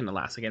to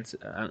last against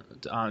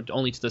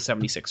only to the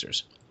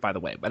 76ers, by the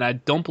way. But I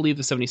don't believe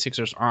the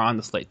 76ers are on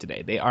the slate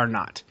today. They are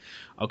not.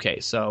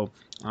 Okay, so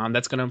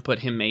that's going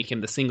to make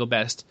him the single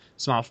best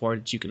small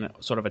forward that you can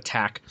sort of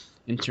attack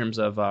in terms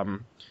of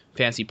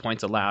fantasy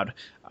points allowed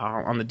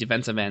on the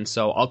defensive end.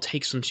 So I'll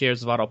take some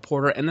shares of Otto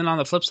Porter. And then on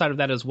the flip side of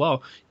that as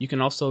well, you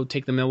can also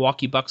take the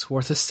Milwaukee Bucks, who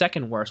are the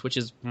second worst, which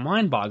is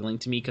mind-boggling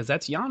to me because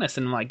that's Giannis.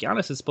 And like,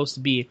 Giannis is supposed to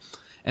be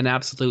an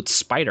absolute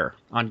spider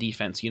on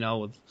defense, you know,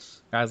 with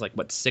guys like,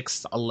 what,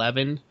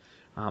 6'11",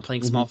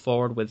 playing small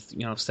forward with,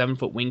 you know,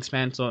 7-foot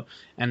wingspan. So,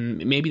 and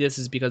maybe this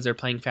is because they're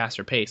playing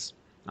faster pace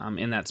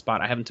in that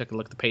spot. I haven't taken a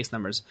look at the pace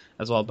numbers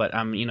as well, but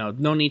you know,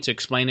 no need to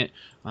explain it.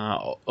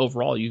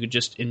 Overall, you could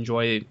just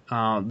enjoy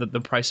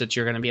the price that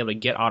you're going to be able to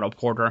get Otto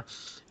Porter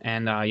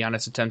and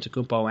Giannis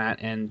Antetokounmpo at,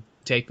 and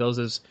take those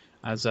as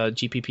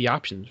GPP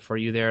options for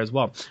you there as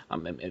well.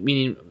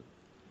 Meaning,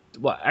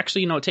 well,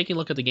 actually, you know, taking a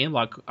look at the game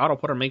log, Otto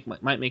Porter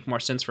might make more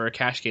sense for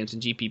cash games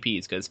and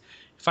GPPs because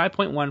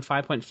 5.1,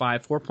 5.5,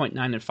 4.9,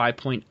 and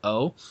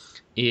 5.0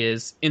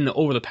 is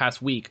over the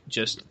past week,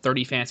 just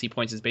 30 fantasy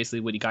points is basically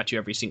what he got you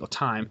every single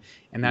time,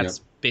 and that's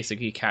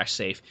basically cash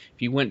safe.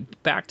 If you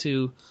went back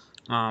to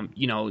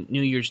you know,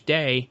 New Year's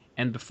Day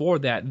and before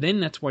that, then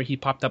that's where he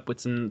popped up with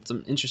some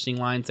interesting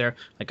lines there,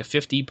 like a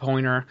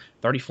 50-pointer,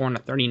 34 and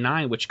a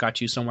 39, which got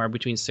you somewhere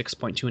between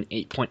 6.2 and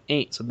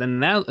 8.8. So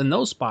then in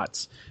those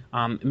spots,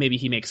 maybe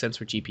he makes sense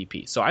for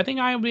GPP. So I think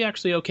I would be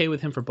actually okay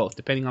with him for both,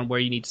 depending on where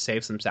you need to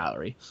save some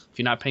salary. If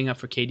you're not paying up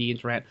for KD and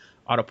Durant,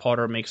 Otto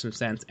Porter makes some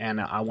sense, and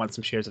I want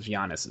some shares of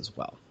Giannis as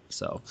well.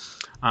 So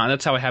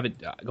that's how I have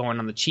it going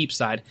on the cheap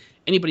side.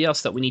 Anybody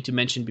else that we need to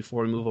mention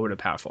before we move over to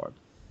power forward?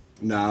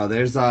 No,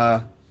 there's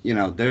you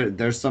know,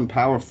 there's some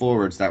power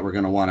forwards that we're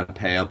going to want to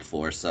pay up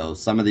for. So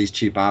some of these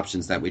cheap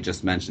options that we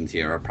just mentioned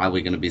here are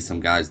probably going to be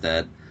some guys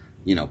that,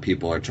 you know,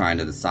 people are trying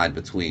to decide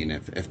between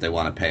if they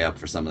want to pay up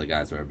for some of the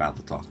guys we're about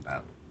to talk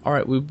about. All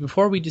right,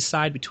 before we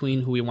decide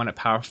between who we want to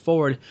power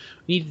forward,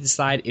 we need to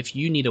decide if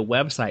you need a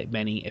website,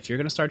 Benny. If you're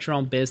going to start your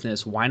own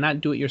business, why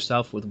not do it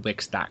yourself with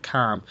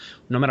Wix.com?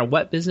 No matter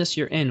what business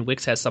you're in,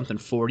 Wix has something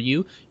for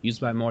you. Used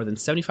by more than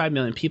 75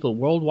 million people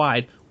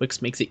worldwide,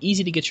 Wix makes it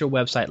easy to get your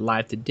website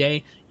live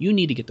today. You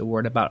need to get the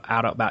word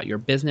out about your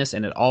business,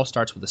 and it all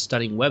starts with a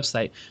stunning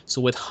website.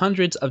 So with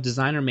hundreds of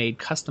designer-made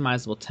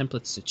customizable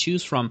templates to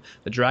choose from,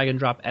 the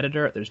drag-and-drop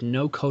editor, there's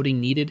no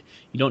coding needed.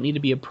 You don't need to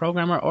be a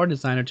programmer or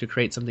designer to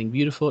create something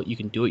beautiful. You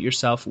can do it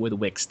yourself with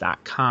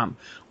Wix.com.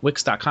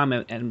 Wix.com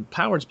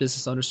empowers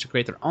business owners to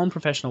create their own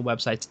professional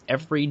websites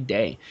every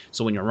day.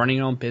 So when you're running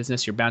your own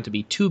business, you're bound to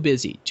be too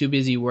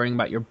busy worrying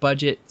about your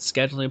budget,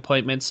 scheduling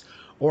appointments,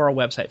 or a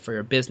website for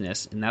your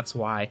business. And that's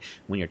why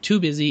when you're too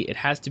busy, it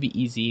has to be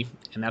easy,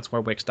 and that's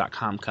where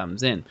Wix.com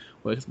comes in.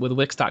 With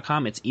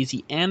Wix.com, it's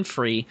easy and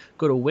free.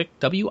 Go to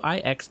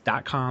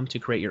Wix.com to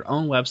create your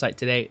own website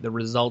today. The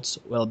results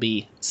will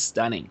be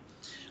stunning.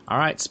 All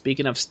right,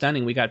 speaking of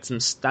stunning, we got some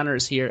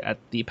stunners here at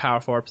the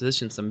power forward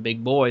position, some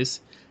big boys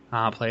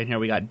playing here.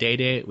 We got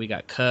Day, we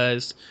got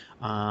Cuz,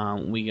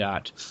 we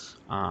got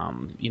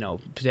you know,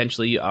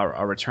 potentially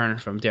a return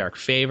from Derek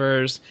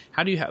Favors.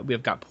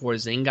 We've got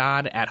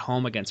Porzingis at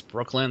home against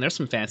Brooklyn. There's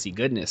some fancy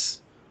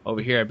goodness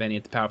over here, Benny,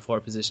 at the power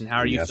forward position. How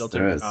are you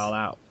filtering it all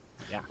out?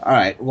 Yeah. All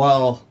right.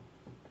 Well,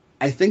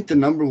 I think the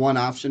number one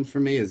option for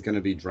me is going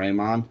to be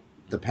Draymond,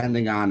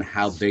 depending on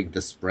how big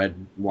the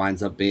spread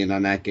winds up being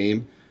on that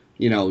game.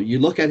 You know, you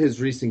look at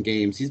his recent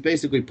games, he's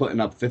basically putting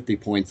up 50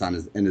 points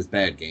in his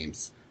bad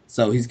games.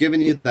 So he's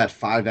giving you that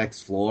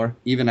 5x floor,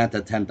 even at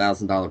the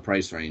 $10,000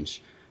 price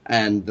range.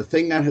 And the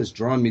thing that has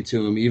drawn me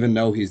to him, even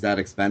though he's that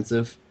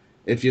expensive,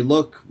 if you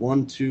look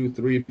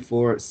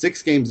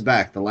 6 games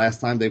back, the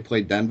last time they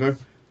played Denver,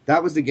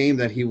 that was the game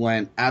that he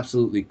went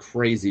absolutely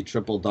crazy,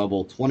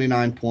 triple-double,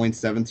 29 points,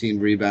 17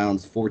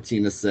 rebounds,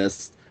 14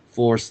 assists,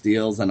 4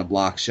 steals, and a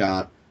block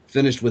shot,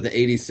 finished with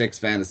 86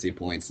 fantasy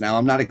points. Now,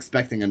 I'm not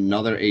expecting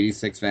another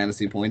 86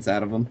 fantasy points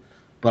out of him,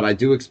 but I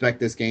do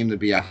expect this game to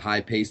be a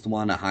high-paced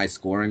one, a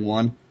high-scoring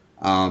one.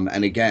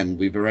 And again,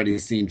 we've already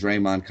seen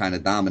Draymond kind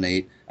of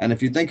dominate. And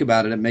if you think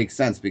about it, it makes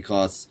sense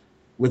because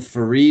with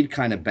Fareed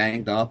kind of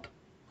banged up,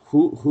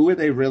 who are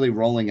they really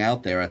rolling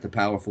out there at the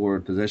power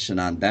forward position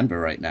on Denver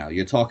right now?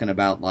 You're talking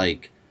about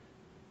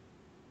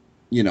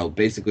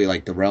basically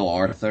like Darrell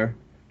Arthur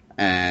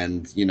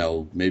and,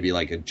 maybe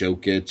like a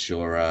Jokic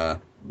or a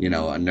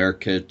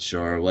Nurkic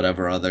or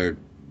whatever other,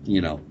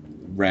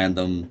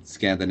 random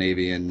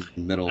Scandinavian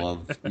middle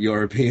of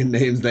European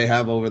names they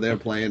have over there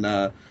playing,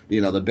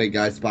 the big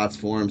guy spots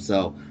for him.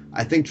 So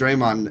I think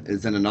Draymond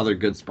is in another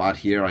good spot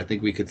here. I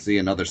think we could see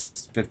another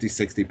 50,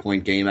 60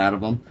 point game out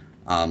of him.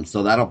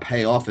 So that'll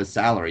pay off his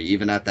salary,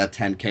 even at that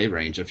 10K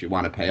range, if you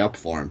want to pay up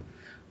for him.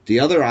 The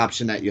other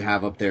option that you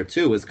have up there,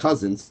 too, is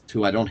Cousins,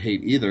 who I don't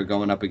hate either,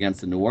 going up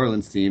against the New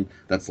Orleans team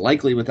that's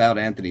likely without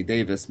Anthony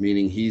Davis,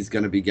 meaning he's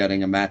going to be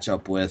getting a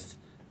matchup with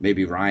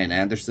maybe Ryan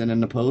Anderson in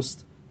the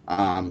post.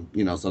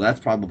 So that's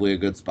probably a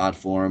good spot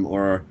for him.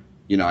 Or,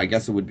 I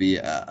guess it would be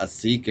a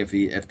Seek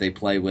if they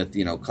play with,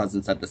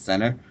 Cousins at the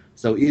center.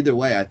 So either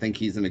way, I think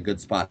he's in a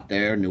good spot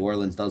there. New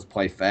Orleans does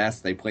play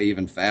fast. They play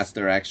even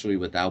faster, actually,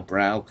 without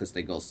Brow because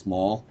they go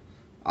small.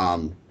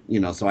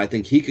 So I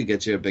think he could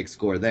get you a big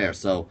score there.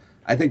 So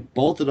I think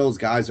both of those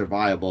guys are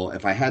viable.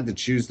 If I had to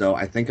choose, though,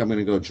 I think I'm going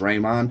to go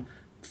Draymond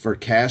for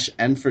cash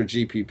and for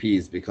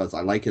GPPs because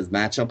I like his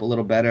matchup a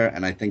little better,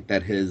 and I think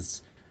that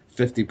his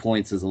 50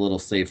 points is a little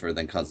safer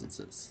than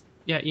Cousins's.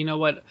 Yeah, you know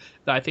what?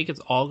 I think it's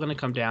all going to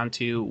come down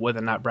to whether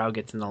or not Brow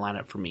gets in the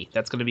lineup for me.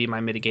 That's going to be my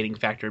mitigating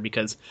factor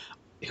because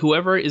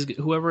whoever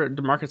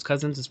DeMarcus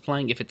Cousins is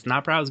playing, if it's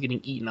not Brow, is getting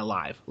eaten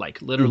alive,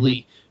 like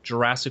literally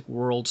Jurassic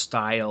World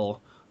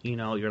style.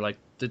 You're like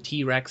the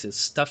T-Rex is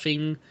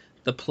stuffing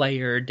the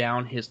player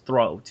down his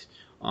throat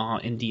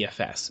in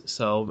DFS.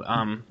 So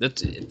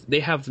they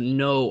have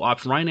no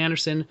option. Ryan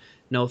Anderson,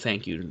 no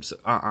thank you.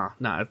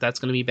 No, that's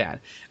going to be bad.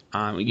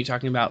 You're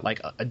talking about like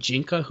a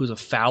Jinka who's a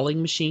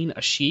fouling machine,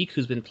 a Sheik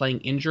who's been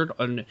playing injured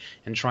and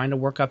trying to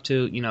work up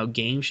to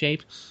game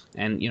shape,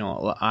 and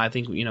I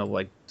think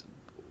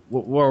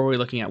what are we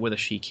looking at with a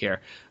Sheik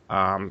here?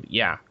 One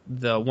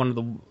of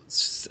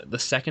the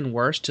second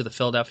worst to the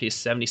Philadelphia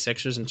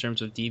 76ers in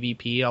terms of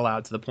DVP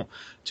allowed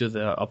to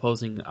the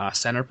opposing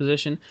center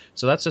position.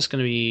 So that's just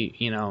going to be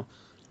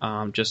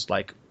just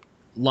like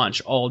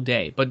lunch all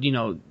day. But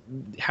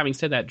having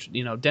said that,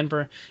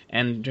 Denver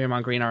and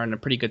Draymond Green are in a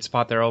pretty good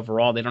spot there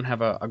overall. They don't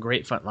have a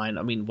great front line.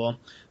 I mean, well,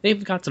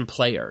 they've got some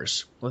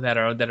players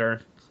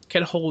that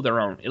can hold their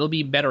own. It'll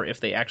be better if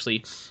they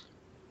actually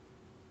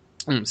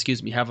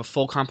have a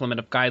full complement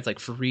of guys like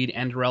Fareed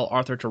and Darrell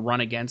Arthur to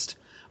run against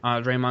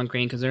Draymond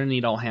Green because they're going to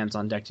need all hands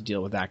on deck to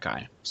deal with that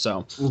guy.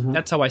 So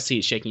that's how I see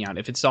it shaking out.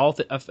 If it's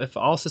if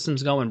all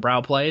systems go and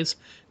Brow plays,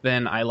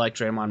 then I like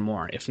Draymond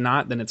more. If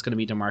not, then it's going to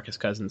be DeMarcus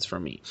Cousins for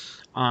me.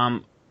 I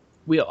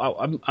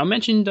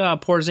mentioned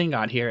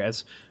Porzingis here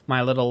as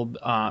my little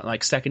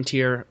second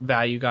tier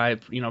value guy.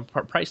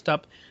 Priced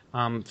up.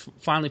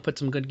 Finally put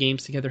some good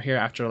games together here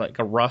after like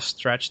a rough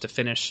stretch to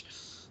finish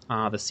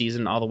the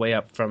season all the way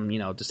up from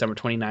December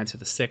 29th to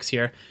the 6th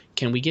here.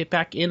 Can we get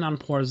back in on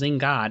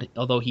Porzingis,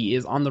 although he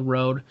is on the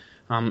road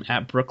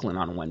at Brooklyn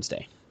on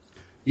Wednesday?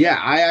 Yeah,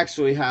 I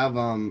actually have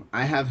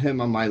I have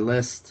him on my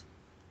list,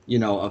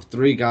 of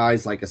 3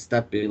 guys like a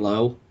step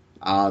below.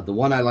 The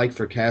one I like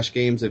for cash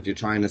games, if you're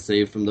trying to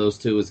save from those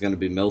 2, is going to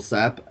be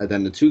Millsap. And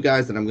then the 2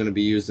 guys that I'm going to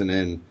be using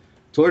in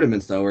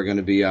tournaments, though, are going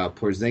to be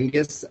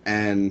Porzingis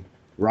and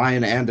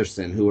Ryan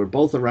Anderson, who are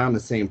both around the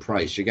same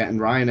price. You're getting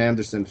Ryan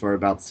Anderson for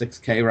about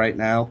 $6K right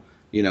now,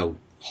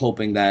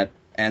 hoping that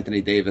Anthony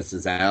Davis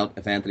is out.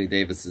 If Anthony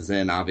Davis is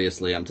in,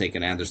 obviously I'm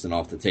taking Anderson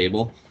off the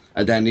table.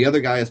 And then the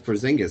other guy is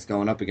Porzingis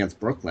going up against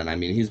Brooklyn. I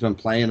mean, he's been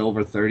playing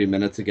over 30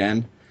 minutes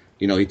again.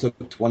 He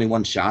took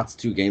 21 shots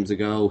 2 games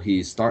ago.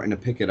 He's starting to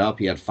pick it up.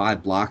 He had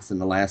 5 blocks in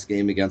the last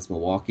game against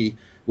Milwaukee,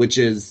 which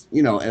is,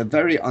 a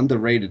very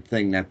underrated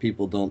thing that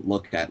people don't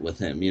look at with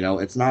him.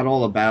 It's not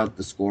all about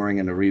the scoring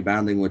and the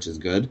rebounding, which is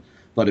good.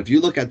 But if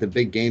you look at the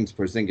big games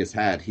Porzingis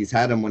had, he's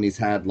had them when he's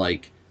had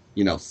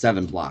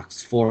 7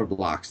 blocks, 4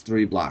 blocks,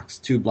 3 blocks,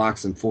 2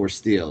 blocks and 4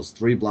 steals,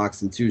 3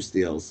 blocks and 2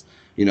 steals.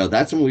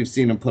 That's when we've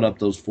seen him put up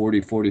those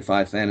 40,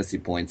 45 fantasy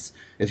points.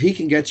 If he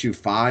can get you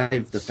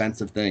 5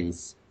 defensive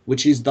things,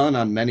 which he's done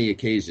on many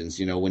occasions,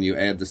 when you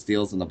add the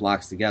steals and the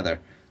blocks together,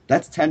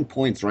 that's 10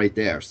 points right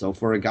there. So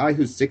for a guy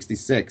who's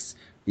 66,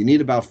 You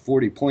need about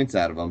 40 points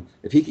out of him.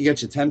 If he can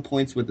get you 10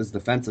 points with his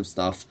defensive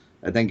stuff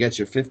and then get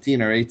you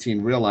 15 or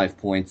 18 real-life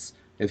points,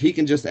 if he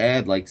can just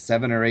add like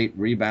 7 or 8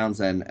 rebounds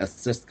and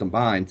assists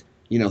combined,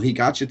 he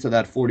got you to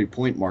that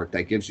 40-point mark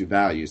that gives you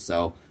value.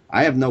 So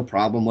I have no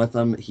problem with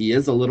him. He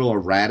is a little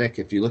erratic.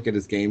 If you look at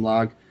his game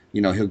log,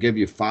 he'll give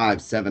you 5,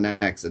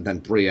 7x, and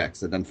then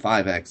 3x, and then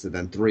 5x, and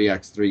then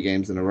 3x 3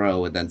 games in a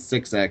row, and then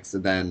 6x,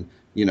 and then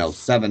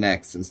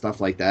 7x and stuff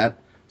like that.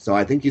 So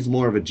I think he's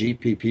more of a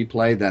GPP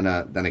play than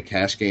a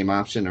cash game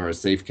option or a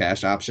safe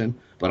cash option.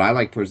 But I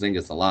like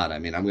Porzingis a lot. I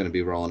mean, I'm going to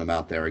be rolling him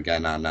out there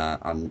again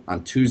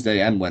on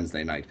Tuesday and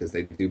Wednesday night because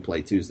they do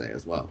play Tuesday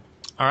as well.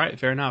 All right,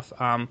 fair enough.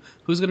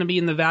 Who's going to be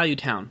in the value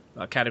town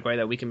category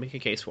that we can make a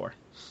case for?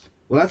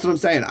 Well, that's what I'm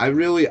saying. I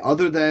really,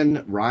 other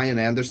than Ryan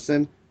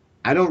Anderson,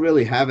 I don't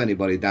really have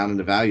anybody down in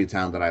the value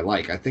town that I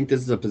like. I think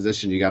this is a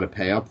position you got to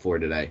pay up for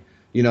today.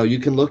 You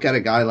can look at a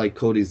guy like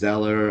Cody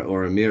Zeller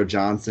or Amir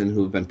Johnson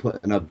who've been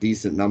putting up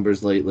decent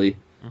numbers lately.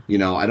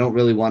 I don't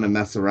really want to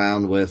mess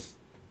around with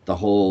the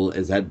whole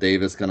is Ed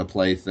Davis going to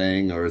play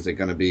thing, or is it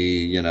going to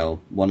be,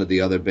 one of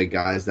the other big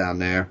guys down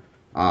there?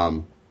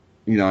 I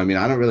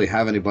don't really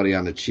have anybody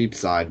on the cheap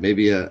side.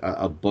 Maybe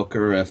a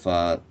Booker if,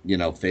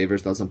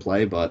 Favors doesn't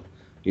play, but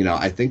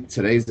I think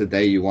today's the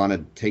day you want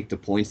to take the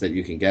points that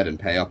you can get and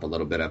pay up a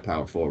little bit at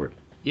power forward.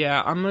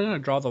 Yeah, I'm going to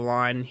draw the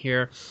line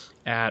here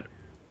at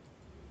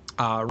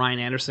Ryan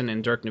Anderson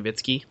and Dirk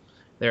Nowitzki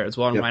there as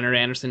well. And Yep. Ryan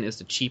Anderson is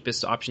the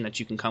cheapest option that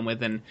you can come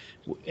with, and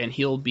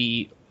he'll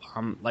be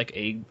like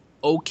a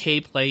okay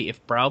play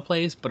if Brow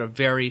plays, but a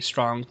very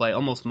strong play,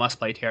 almost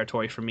must-play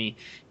territory for me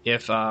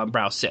if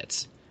Brow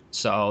sits.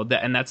 So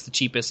that's the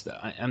cheapest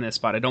on this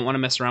spot. I don't want to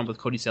mess around with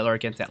Cody Zeller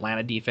against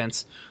Atlanta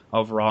defense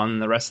overall,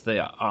 and the rest of the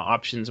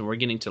options. And we're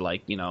getting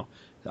to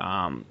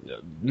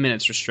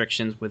minutes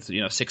restrictions with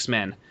 6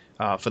 men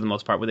for the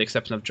most part, with the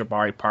exception of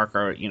Jabari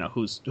Parker,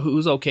 who's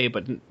okay,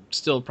 but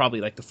still probably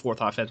like the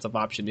 4th offensive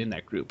option in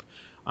that group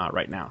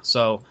right now.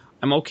 So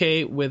I'm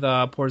okay with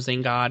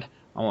Porzingis.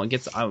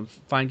 I'm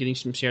fine getting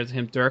some shares of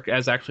him. Dirk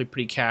is actually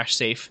pretty cash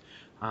safe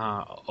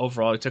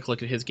overall. I took a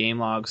look at his game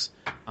logs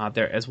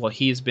there as well.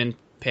 He's been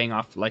paying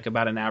off like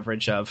about an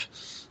average of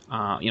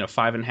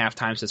 5.5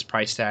 times his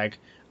price tag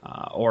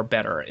or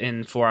better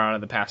in 4 out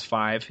of the past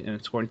 5,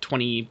 and scoring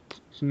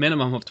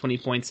minimum of 20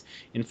 points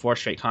in 4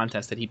 straight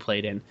contests that he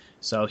played in.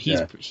 So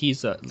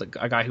he's a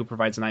guy who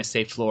provides a nice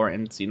safe floor,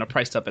 and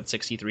priced up at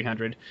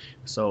 6,300.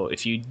 So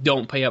if you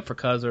don't pay up for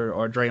Cuz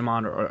or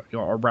Draymond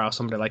or Brow,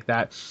 somebody like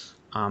that,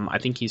 I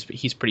think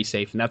he's pretty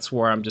safe, and that's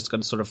where I'm just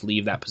going to sort of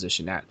leave that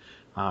position at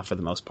for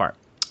the most part.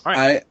 All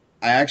right.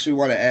 I actually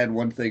want to add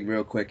one thing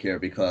real quick here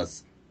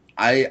because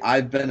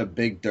I've been a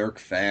big Dirk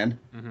fan,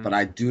 but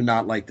I do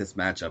not like this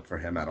matchup for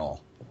him at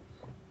all.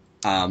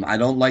 I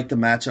don't like the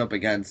matchup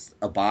against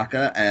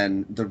Ibaka,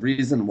 and the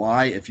reason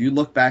why, if you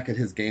look back at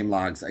his game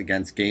logs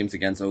against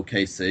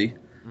OKC,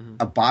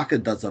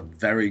 Ibaka does a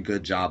very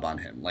good job on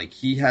him. Like,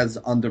 he has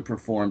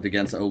underperformed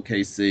against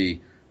OKC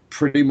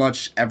pretty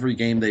much every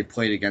game they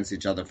played against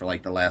each other for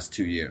like the last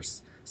 2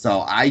 years. So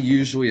I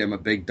usually am a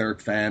big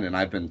Dirk fan, and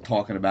I've been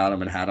talking about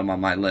him and had him on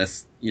my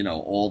list,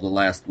 all the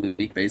last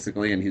week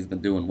basically, and he's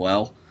been doing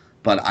well.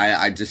 But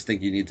I just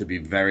think you need to be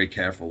very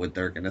careful with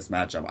Dirk in this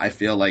matchup. I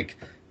feel like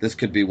this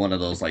could be one of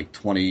those like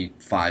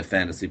 25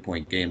 fantasy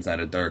point games out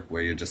of Dirk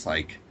where you're just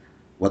like,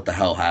 what the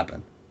hell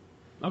happened?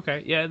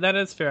 Okay, yeah, that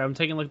is fair. I'm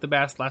taking a look at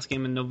the last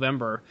game in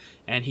November,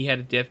 and he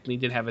definitely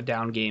did have a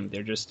down game.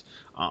 They're just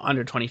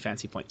under 20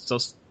 fantasy points, so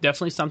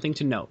definitely something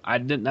to note. I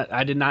did not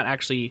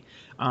actually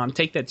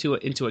take that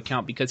into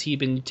account because he'd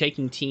been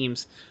taking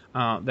teams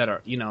that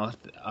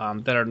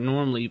are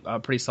normally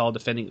pretty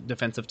solid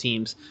defensive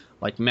teams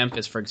like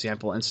Memphis, for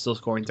example, and still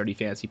scoring 30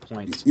 fantasy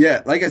points.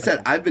 Yeah, like I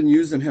said, I've been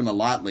using him a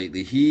lot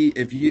lately.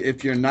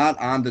 If you're not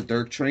on the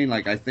Dirk train,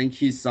 like I think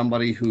he's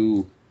somebody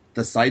who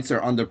the sites are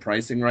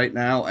underpricing right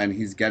now, and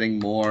he's getting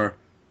more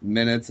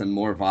minutes and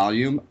more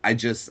volume.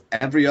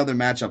 Every other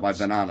matchup I've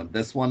been on him.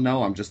 This one,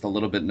 no, I'm just a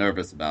little bit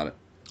nervous about it.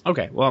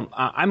 Okay, well,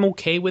 I'm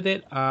okay with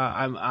it.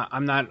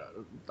 I'm not.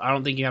 I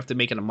don't think you have to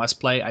make it a must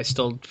play. I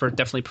still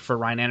definitely prefer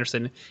Ryan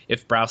Anderson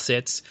if Brow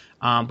sits.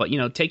 But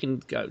taking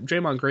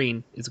Draymond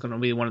Green is going to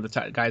be one of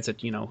the guys that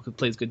who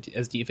plays good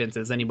as defense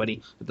as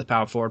anybody at the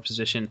power forward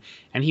position,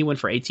 and he went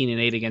for 18 and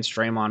 8 against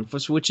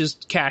Draymond, which is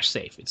cash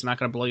safe. It's not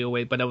going to blow you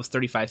away, but that was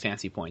 35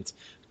 fantasy points.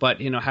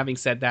 But having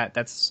said that,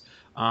 that's.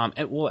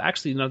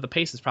 The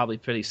pace is probably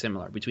pretty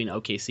similar between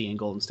OKC and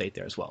Golden State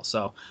there as well.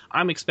 So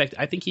I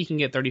think he can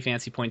get 30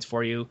 fantasy points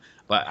for you,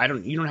 but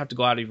you don't have to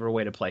go out of your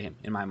way to play him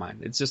in my mind.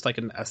 It's just like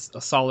a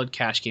solid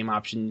cash game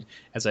option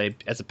as a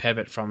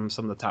pivot from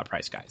some of the top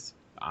price guys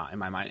in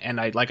my mind. And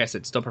like I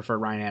said, still prefer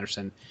Ryan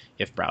Anderson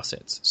if Brow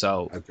sits.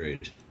 So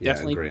agreed. Yeah,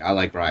 agree. I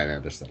like Ryan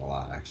Anderson a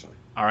lot actually.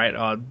 All right,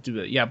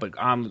 but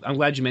I'm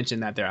glad you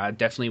mentioned that there. I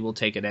definitely will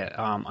take it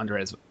under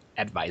his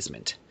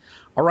advisement.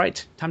 All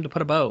right, time to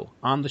put a bow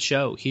on the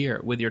show here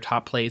with your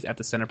top plays at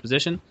the center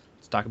position.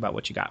 Let's talk about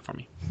what you got for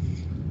me.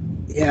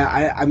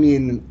 Yeah, I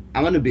mean,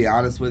 I'm going to be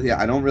honest with you.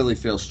 I don't really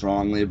feel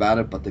strongly about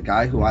it, but the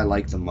guy who I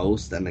like the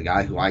most and the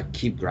guy who I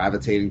keep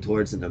gravitating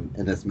towards in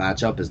this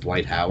matchup is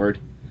Dwight Howard.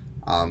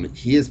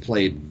 He has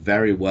played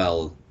very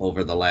well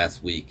over the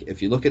last week.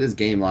 If you look at his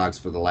game logs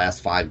for the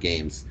last 5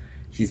 games,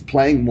 he's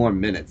playing more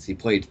minutes. He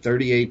played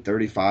 38,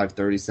 35,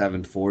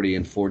 37, 40,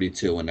 and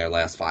 42 in their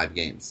last 5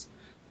 games.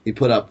 He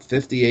put up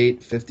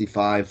 58,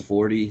 55,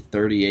 40,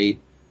 38,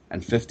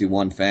 and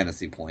 51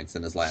 fantasy points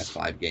in his last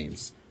 5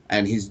 games.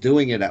 And he's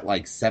doing it at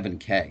like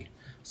 7K.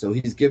 So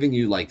he's giving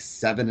you like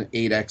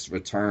 8x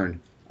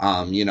return.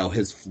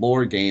 His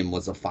floor game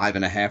was a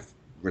 5.5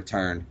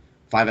 return,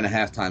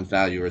 5.5 times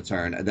value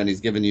return. And then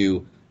he's given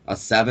you a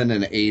 7,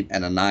 an 8,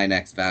 and a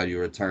 9x value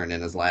return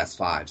in his last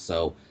 5.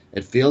 So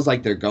it feels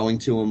like they're going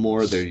to him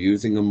more. They're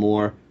using him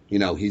more.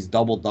 He's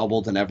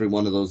doubled in every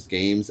one of those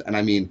games. And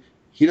I mean,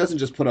 he doesn't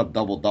just put up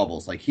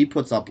doubles. Like, he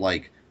puts up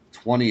like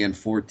 20 and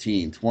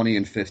 14, 20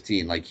 and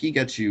 15. Like, he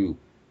gets you,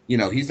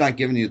 he's not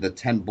giving you the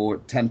 10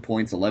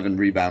 points, 11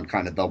 rebound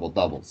kind of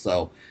double.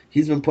 So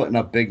he's been putting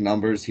up big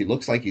numbers. He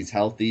looks like he's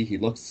healthy. He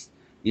looks,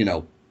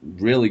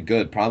 really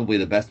good. Probably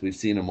the best we've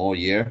seen him all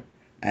year.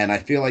 And I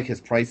feel like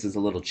his price is a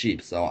little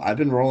cheap. So I've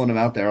been rolling him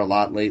out there a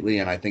lot lately,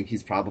 and I think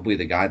he's probably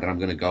the guy that I'm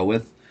going to go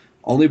with.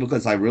 Only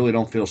because I really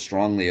don't feel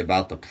strongly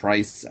about the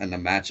price and the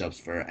matchups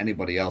for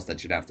anybody else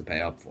that you'd have to pay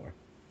up for.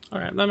 All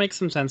right, that makes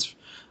some sense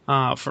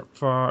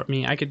for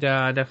me. I could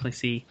definitely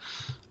see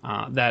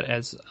that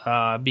as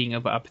being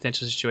a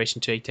potential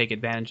situation to take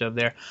advantage of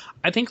there.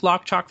 I think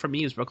lock chalk for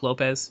me is Brook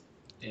Lopez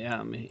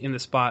in the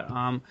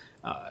spot.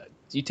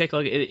 You take a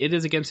look, it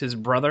is against his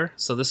brother,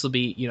 so this will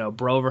be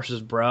bro versus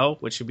bro,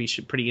 which should be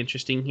pretty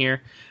interesting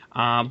here.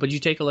 But you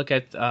take a look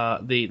at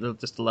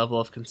just the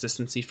level of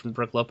consistency from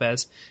Brook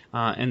Lopez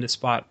in the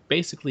spot,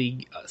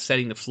 basically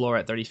setting the floor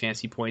at 30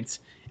 fantasy points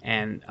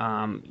and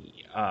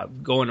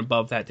going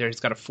above that. There, he's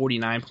got a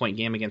 49-point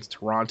game against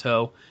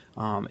Toronto,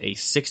 a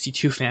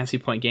 62 fantasy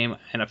point game,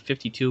 and a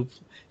 52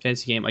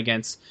 fantasy game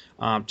against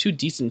two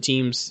decent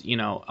teams,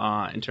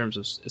 in terms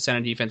of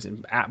center defense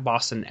at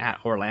Boston, at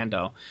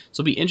Orlando.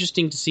 So it'll be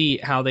interesting to see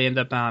how they end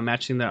up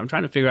matching there. I'm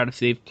trying to figure out if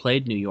they've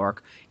played New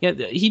York. Yeah,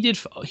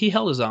 he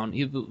held his own.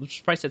 He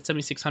was priced at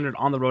 7,600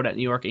 on the road at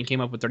New York and came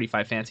up with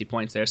 35 fantasy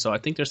points there. So I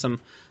think there's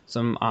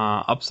some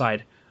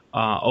upside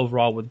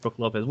overall with Brook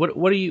Lopez.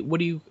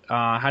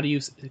 How do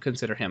you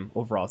consider him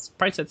overall? It's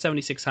priced at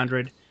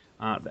 7,600.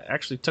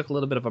 Actually took a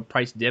little bit of a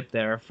price dip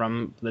there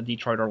from the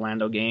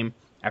Detroit-Orlando game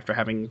after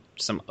having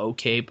some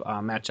okay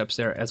matchups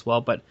there as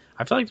well. But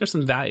I feel like there's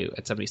some value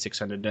at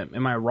 7,600.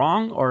 Am I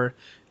wrong, or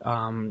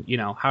how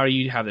do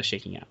you have this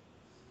shaking out?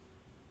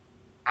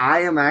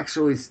 I am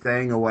actually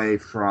staying away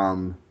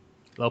from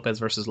Lopez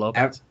versus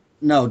Lopez.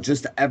 No,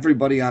 just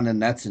everybody on the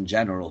Nets in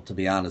general, to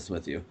be honest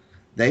with you.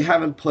 They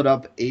haven't put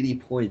up 80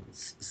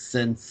 points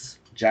since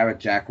Jarrett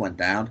Jack went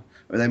down,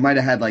 or they might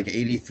have had like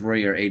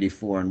 83 or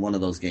 84 in one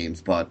of those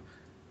games, but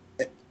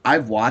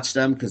I've watched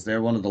them because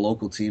they're one of the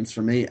local teams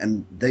for me,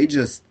 and they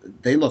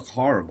look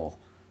horrible.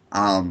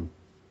 So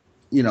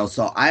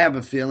I have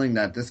a feeling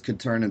that this could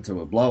turn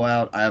into a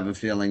blowout. I have a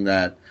feeling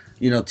that,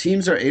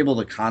 teams are able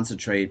to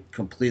concentrate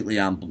completely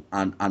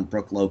on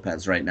Brook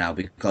Lopez right now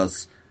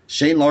because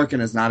Shane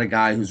Larkin is not a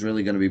guy who's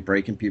really going to be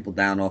breaking people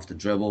down off the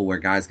dribble where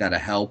guys got to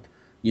help.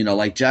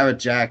 Like Jarrett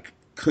Jack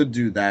could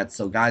do that,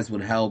 so guys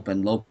would help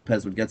and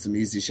Lopez would get some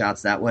easy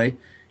shots that way.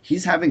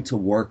 He's having to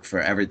work for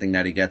everything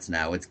that he gets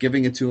now. It's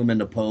giving it to him in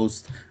the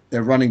post.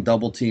 They're running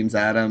double teams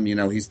at him.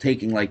 He's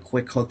taking like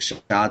quick hook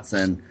shots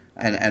and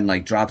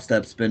like drop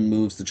step spin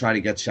moves to try to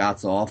get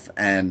shots off.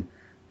 And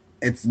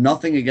it's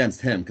nothing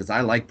against him because I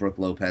like Brook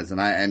Lopez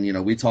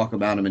and we talk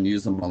about him and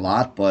use him a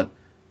lot. But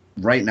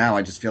right now,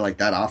 I just feel like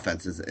that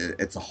offense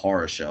it's a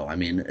horror show. I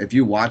mean, if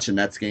you watch a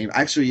Nets game,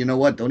 actually, you know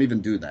what? Don't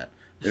even do that.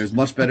 There's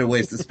much better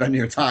ways to spend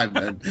your time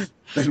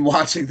than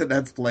watching the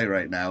Nets play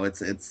right now.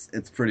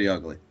 It's pretty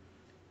ugly.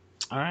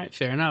 All right,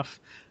 fair enough.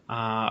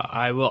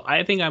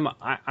 I think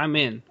I'm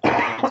in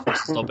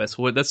versus Lopez.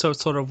 That's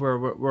sort of where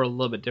we're a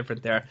little bit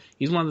different there.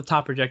 He's one of the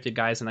top projected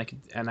guys, and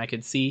I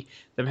could see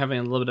them having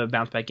a little bit of a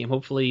bounce back game.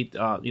 Hopefully,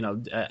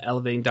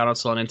 elevating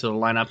Donaldson into the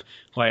lineup,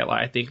 who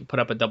I think put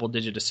up a double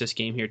digit assist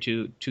game here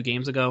two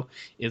games ago.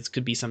 It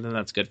could be something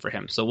that's good for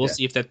him. So we'll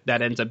see if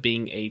that ends up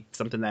being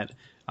something that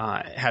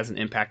has an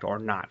impact or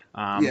not.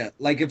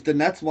 Like if the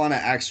Nets want to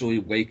actually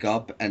wake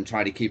up and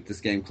try to keep this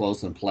game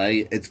close and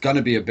play, it's going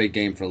to be a big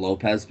game for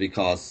Lopez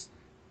because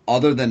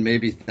other than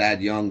maybe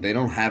Thad Young, they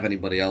don't have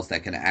anybody else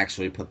that can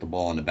actually put the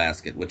ball in the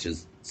basket, which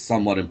is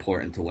somewhat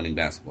important to winning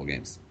basketball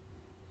games.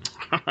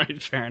 All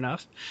right, fair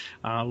enough.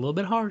 A little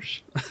bit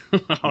harsh.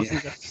 I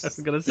was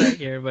going to say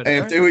here, but hey,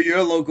 if they were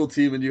your local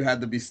team and you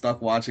had to be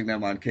stuck watching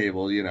them on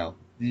cable,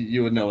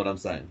 you would know what I'm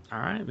saying. All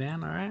right,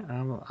 man. All right,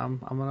 I'm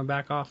gonna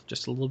back off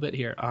just a little bit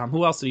here.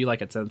 Who else do you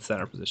like at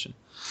center position?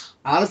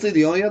 Honestly,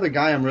 the only other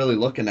guy I'm really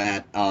looking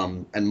at,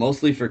 and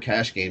mostly for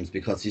cash games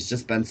because he's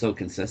just been so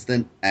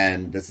consistent,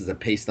 and this is a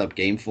paced up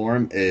game for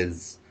him,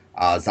 is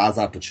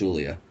Zaza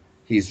Pachulia.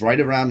 He's right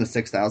around the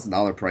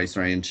 $6,000 price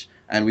range,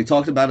 and we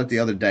talked about it the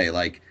other day.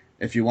 Like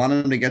If you want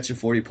him to get you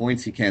 40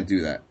 points, he can't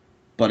do that.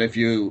 But if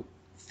you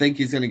think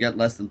he's going to get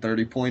less than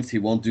 30 points, he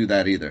won't do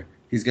that either.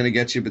 He's going to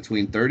get you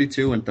between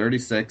 32 and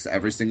 36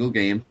 every single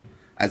game,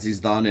 as he's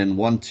done in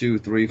 1, 2,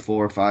 3,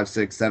 4, 5,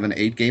 6, 7,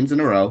 8 games in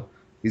a row.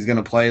 He's going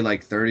to play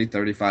like 30,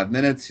 35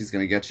 minutes. He's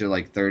going to get you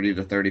like 30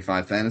 to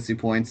 35 fantasy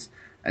points,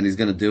 and he's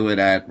going to do it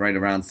at right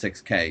around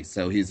 6K.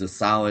 So he's a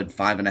solid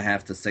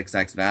 5.5 to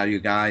 6X value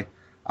guy.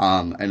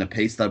 In a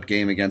paced-up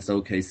game against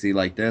OKC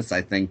like this,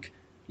 I think,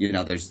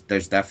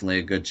 there's definitely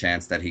a good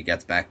chance that he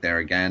gets back there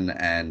again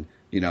and,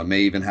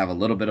 may even have a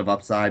little bit of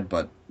upside,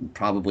 but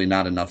probably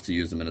not enough to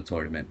use him in a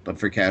tournament. But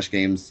for cash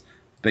games,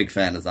 big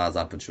fan of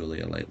Zaza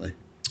Pachulia lately.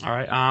 All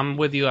right, I'm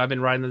with you. I've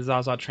been riding the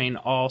Zaza train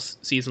all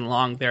season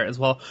long there as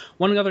well.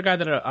 One other guy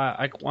that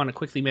I want to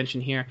quickly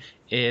mention here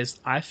is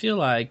I feel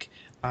like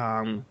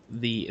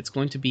it's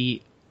going to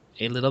be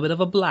a little bit of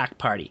a black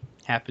party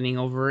happening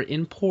over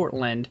in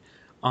Portland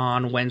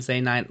on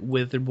Wednesday night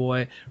with their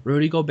boy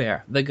Rudy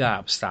Gobert, the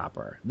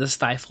Gobstopper, the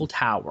Stifle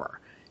Tower.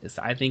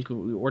 I think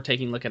we're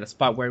taking a look at a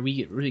spot where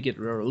we really get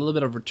a little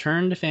bit of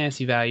return to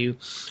fantasy value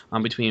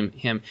between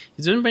him.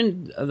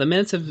 The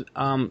minutes have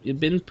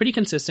been pretty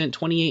consistent,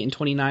 28 and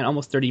 29,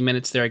 almost 30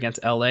 minutes there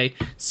against LA.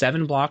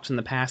 7 blocks in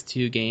the past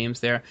 2 games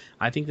there.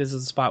 I think this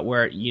is a spot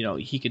where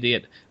he could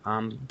get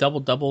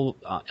double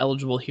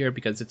eligible here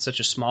because it's such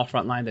a small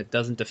front line that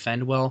doesn't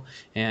defend well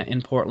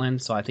in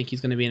Portland. So I think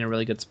he's going to be in a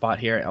really good spot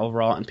here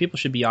overall, and people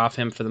should be off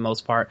him for the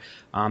most part.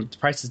 The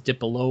prices dip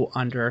below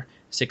under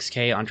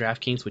 6K on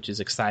DraftKings, which is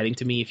exciting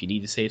to me if you need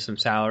to save some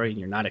salary and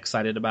you're not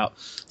excited about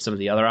some of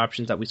the other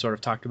options that we sort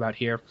of talked about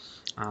here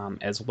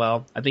as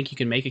well. I think you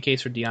can make a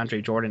case for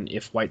DeAndre Jordan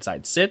if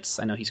Whiteside sits.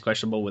 I know he's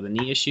questionable with a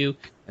knee issue.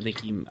 I think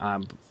he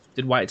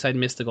did Whiteside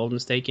miss the Golden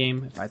State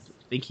game? I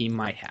think he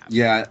might have.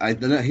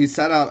 Yeah, he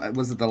sat out.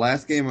 Was it the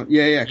last game?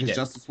 Yeah, because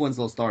Justice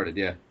Winslow started,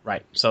 yeah.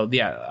 Right. So,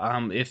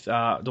 if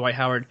Dwight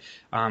Howard...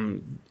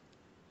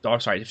 if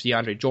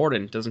DeAndre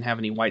Jordan doesn't have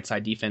any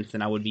Whiteside defense,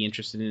 then I would be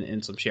interested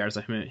in some shares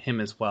of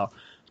him as well.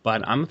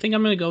 But I think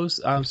I'm going to go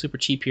super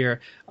cheap here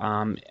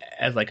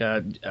as like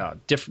a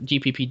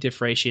GPP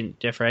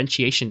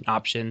differentiation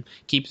option.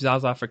 Keep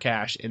Zaza for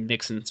cash and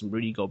mix in some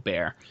Rudy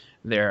Gobert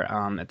there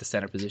at the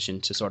center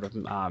position to sort of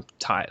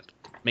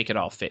make it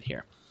all fit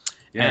here.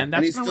 Yeah, and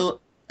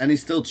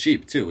he's still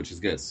cheap too, which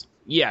is good.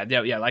 Yeah.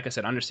 Like I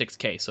said, under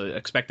 6K. So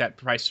expect that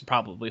price to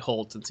probably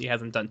hold since he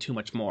hasn't done too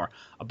much more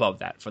above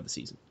that for the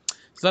season.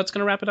 So that's going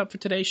to wrap it up for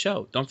today's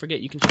show. Don't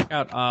forget, you can check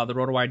out the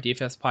RotoWire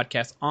DFS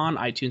podcast on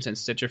iTunes and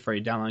Stitcher for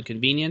your download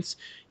convenience.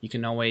 You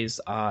can always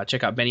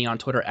check out Benny on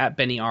Twitter at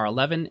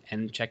BennyR11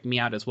 and check me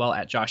out as well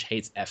at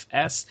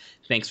JoshHatesFS.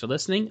 Thanks for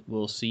listening.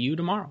 We'll see you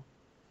tomorrow.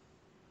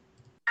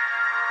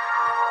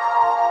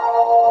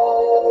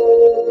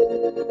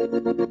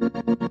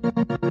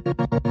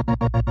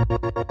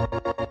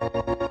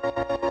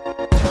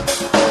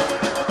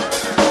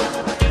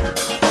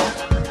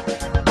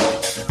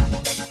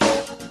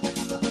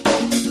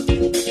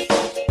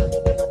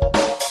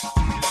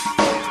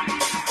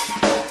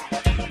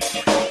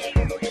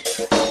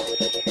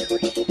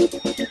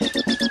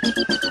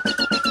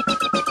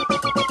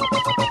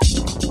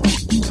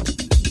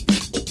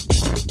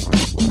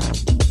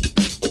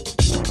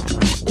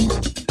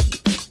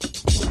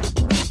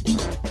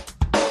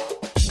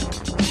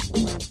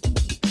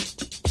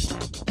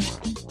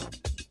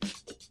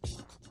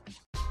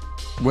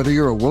 Whether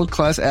you're a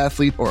world-class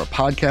athlete or a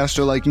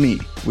podcaster like me,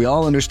 we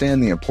all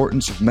understand the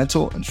importance of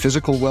mental and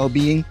physical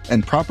well-being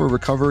and proper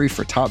recovery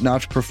for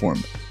top-notch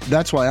performance.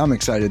 That's why I'm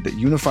excited that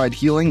Unified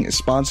Healing is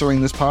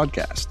sponsoring this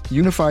podcast.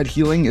 Unified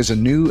Healing is a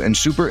new and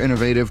super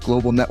innovative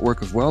global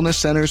network of wellness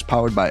centers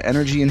powered by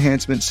Energy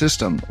Enhancement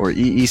System, or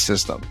EE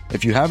System.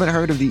 If you haven't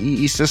heard of the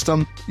EE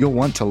System, you'll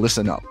want to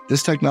listen up.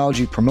 This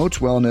technology promotes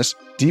wellness,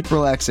 deep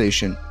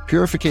relaxation,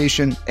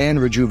 purification, and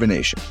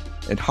rejuvenation.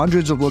 At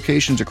hundreds of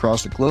locations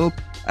across the globe,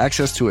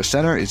 access to a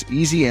center is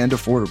easy and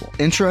affordable.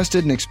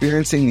 Interested in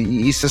experiencing the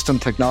EE System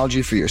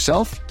technology for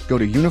yourself? Go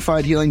to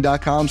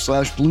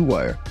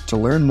unifiedhealing.com/bluewire to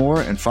learn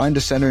more and find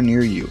a center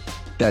near you.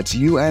 That's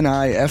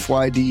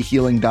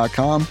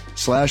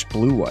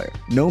unifydhealing.com/bluewire.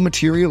 No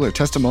material or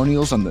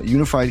testimonials on the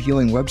Unified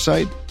Healing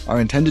website are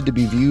intended to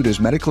be viewed as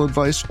medical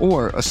advice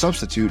or a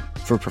substitute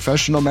for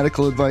professional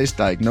medical advice,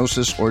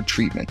 diagnosis, or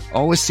treatment.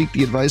 Always seek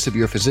the advice of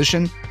your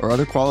physician or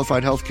other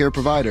qualified healthcare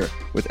provider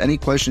with any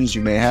questions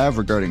you may have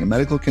regarding a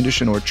medical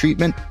condition or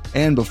treatment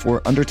and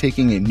before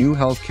undertaking a new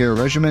healthcare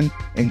regimen,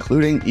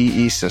 including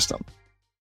EE System.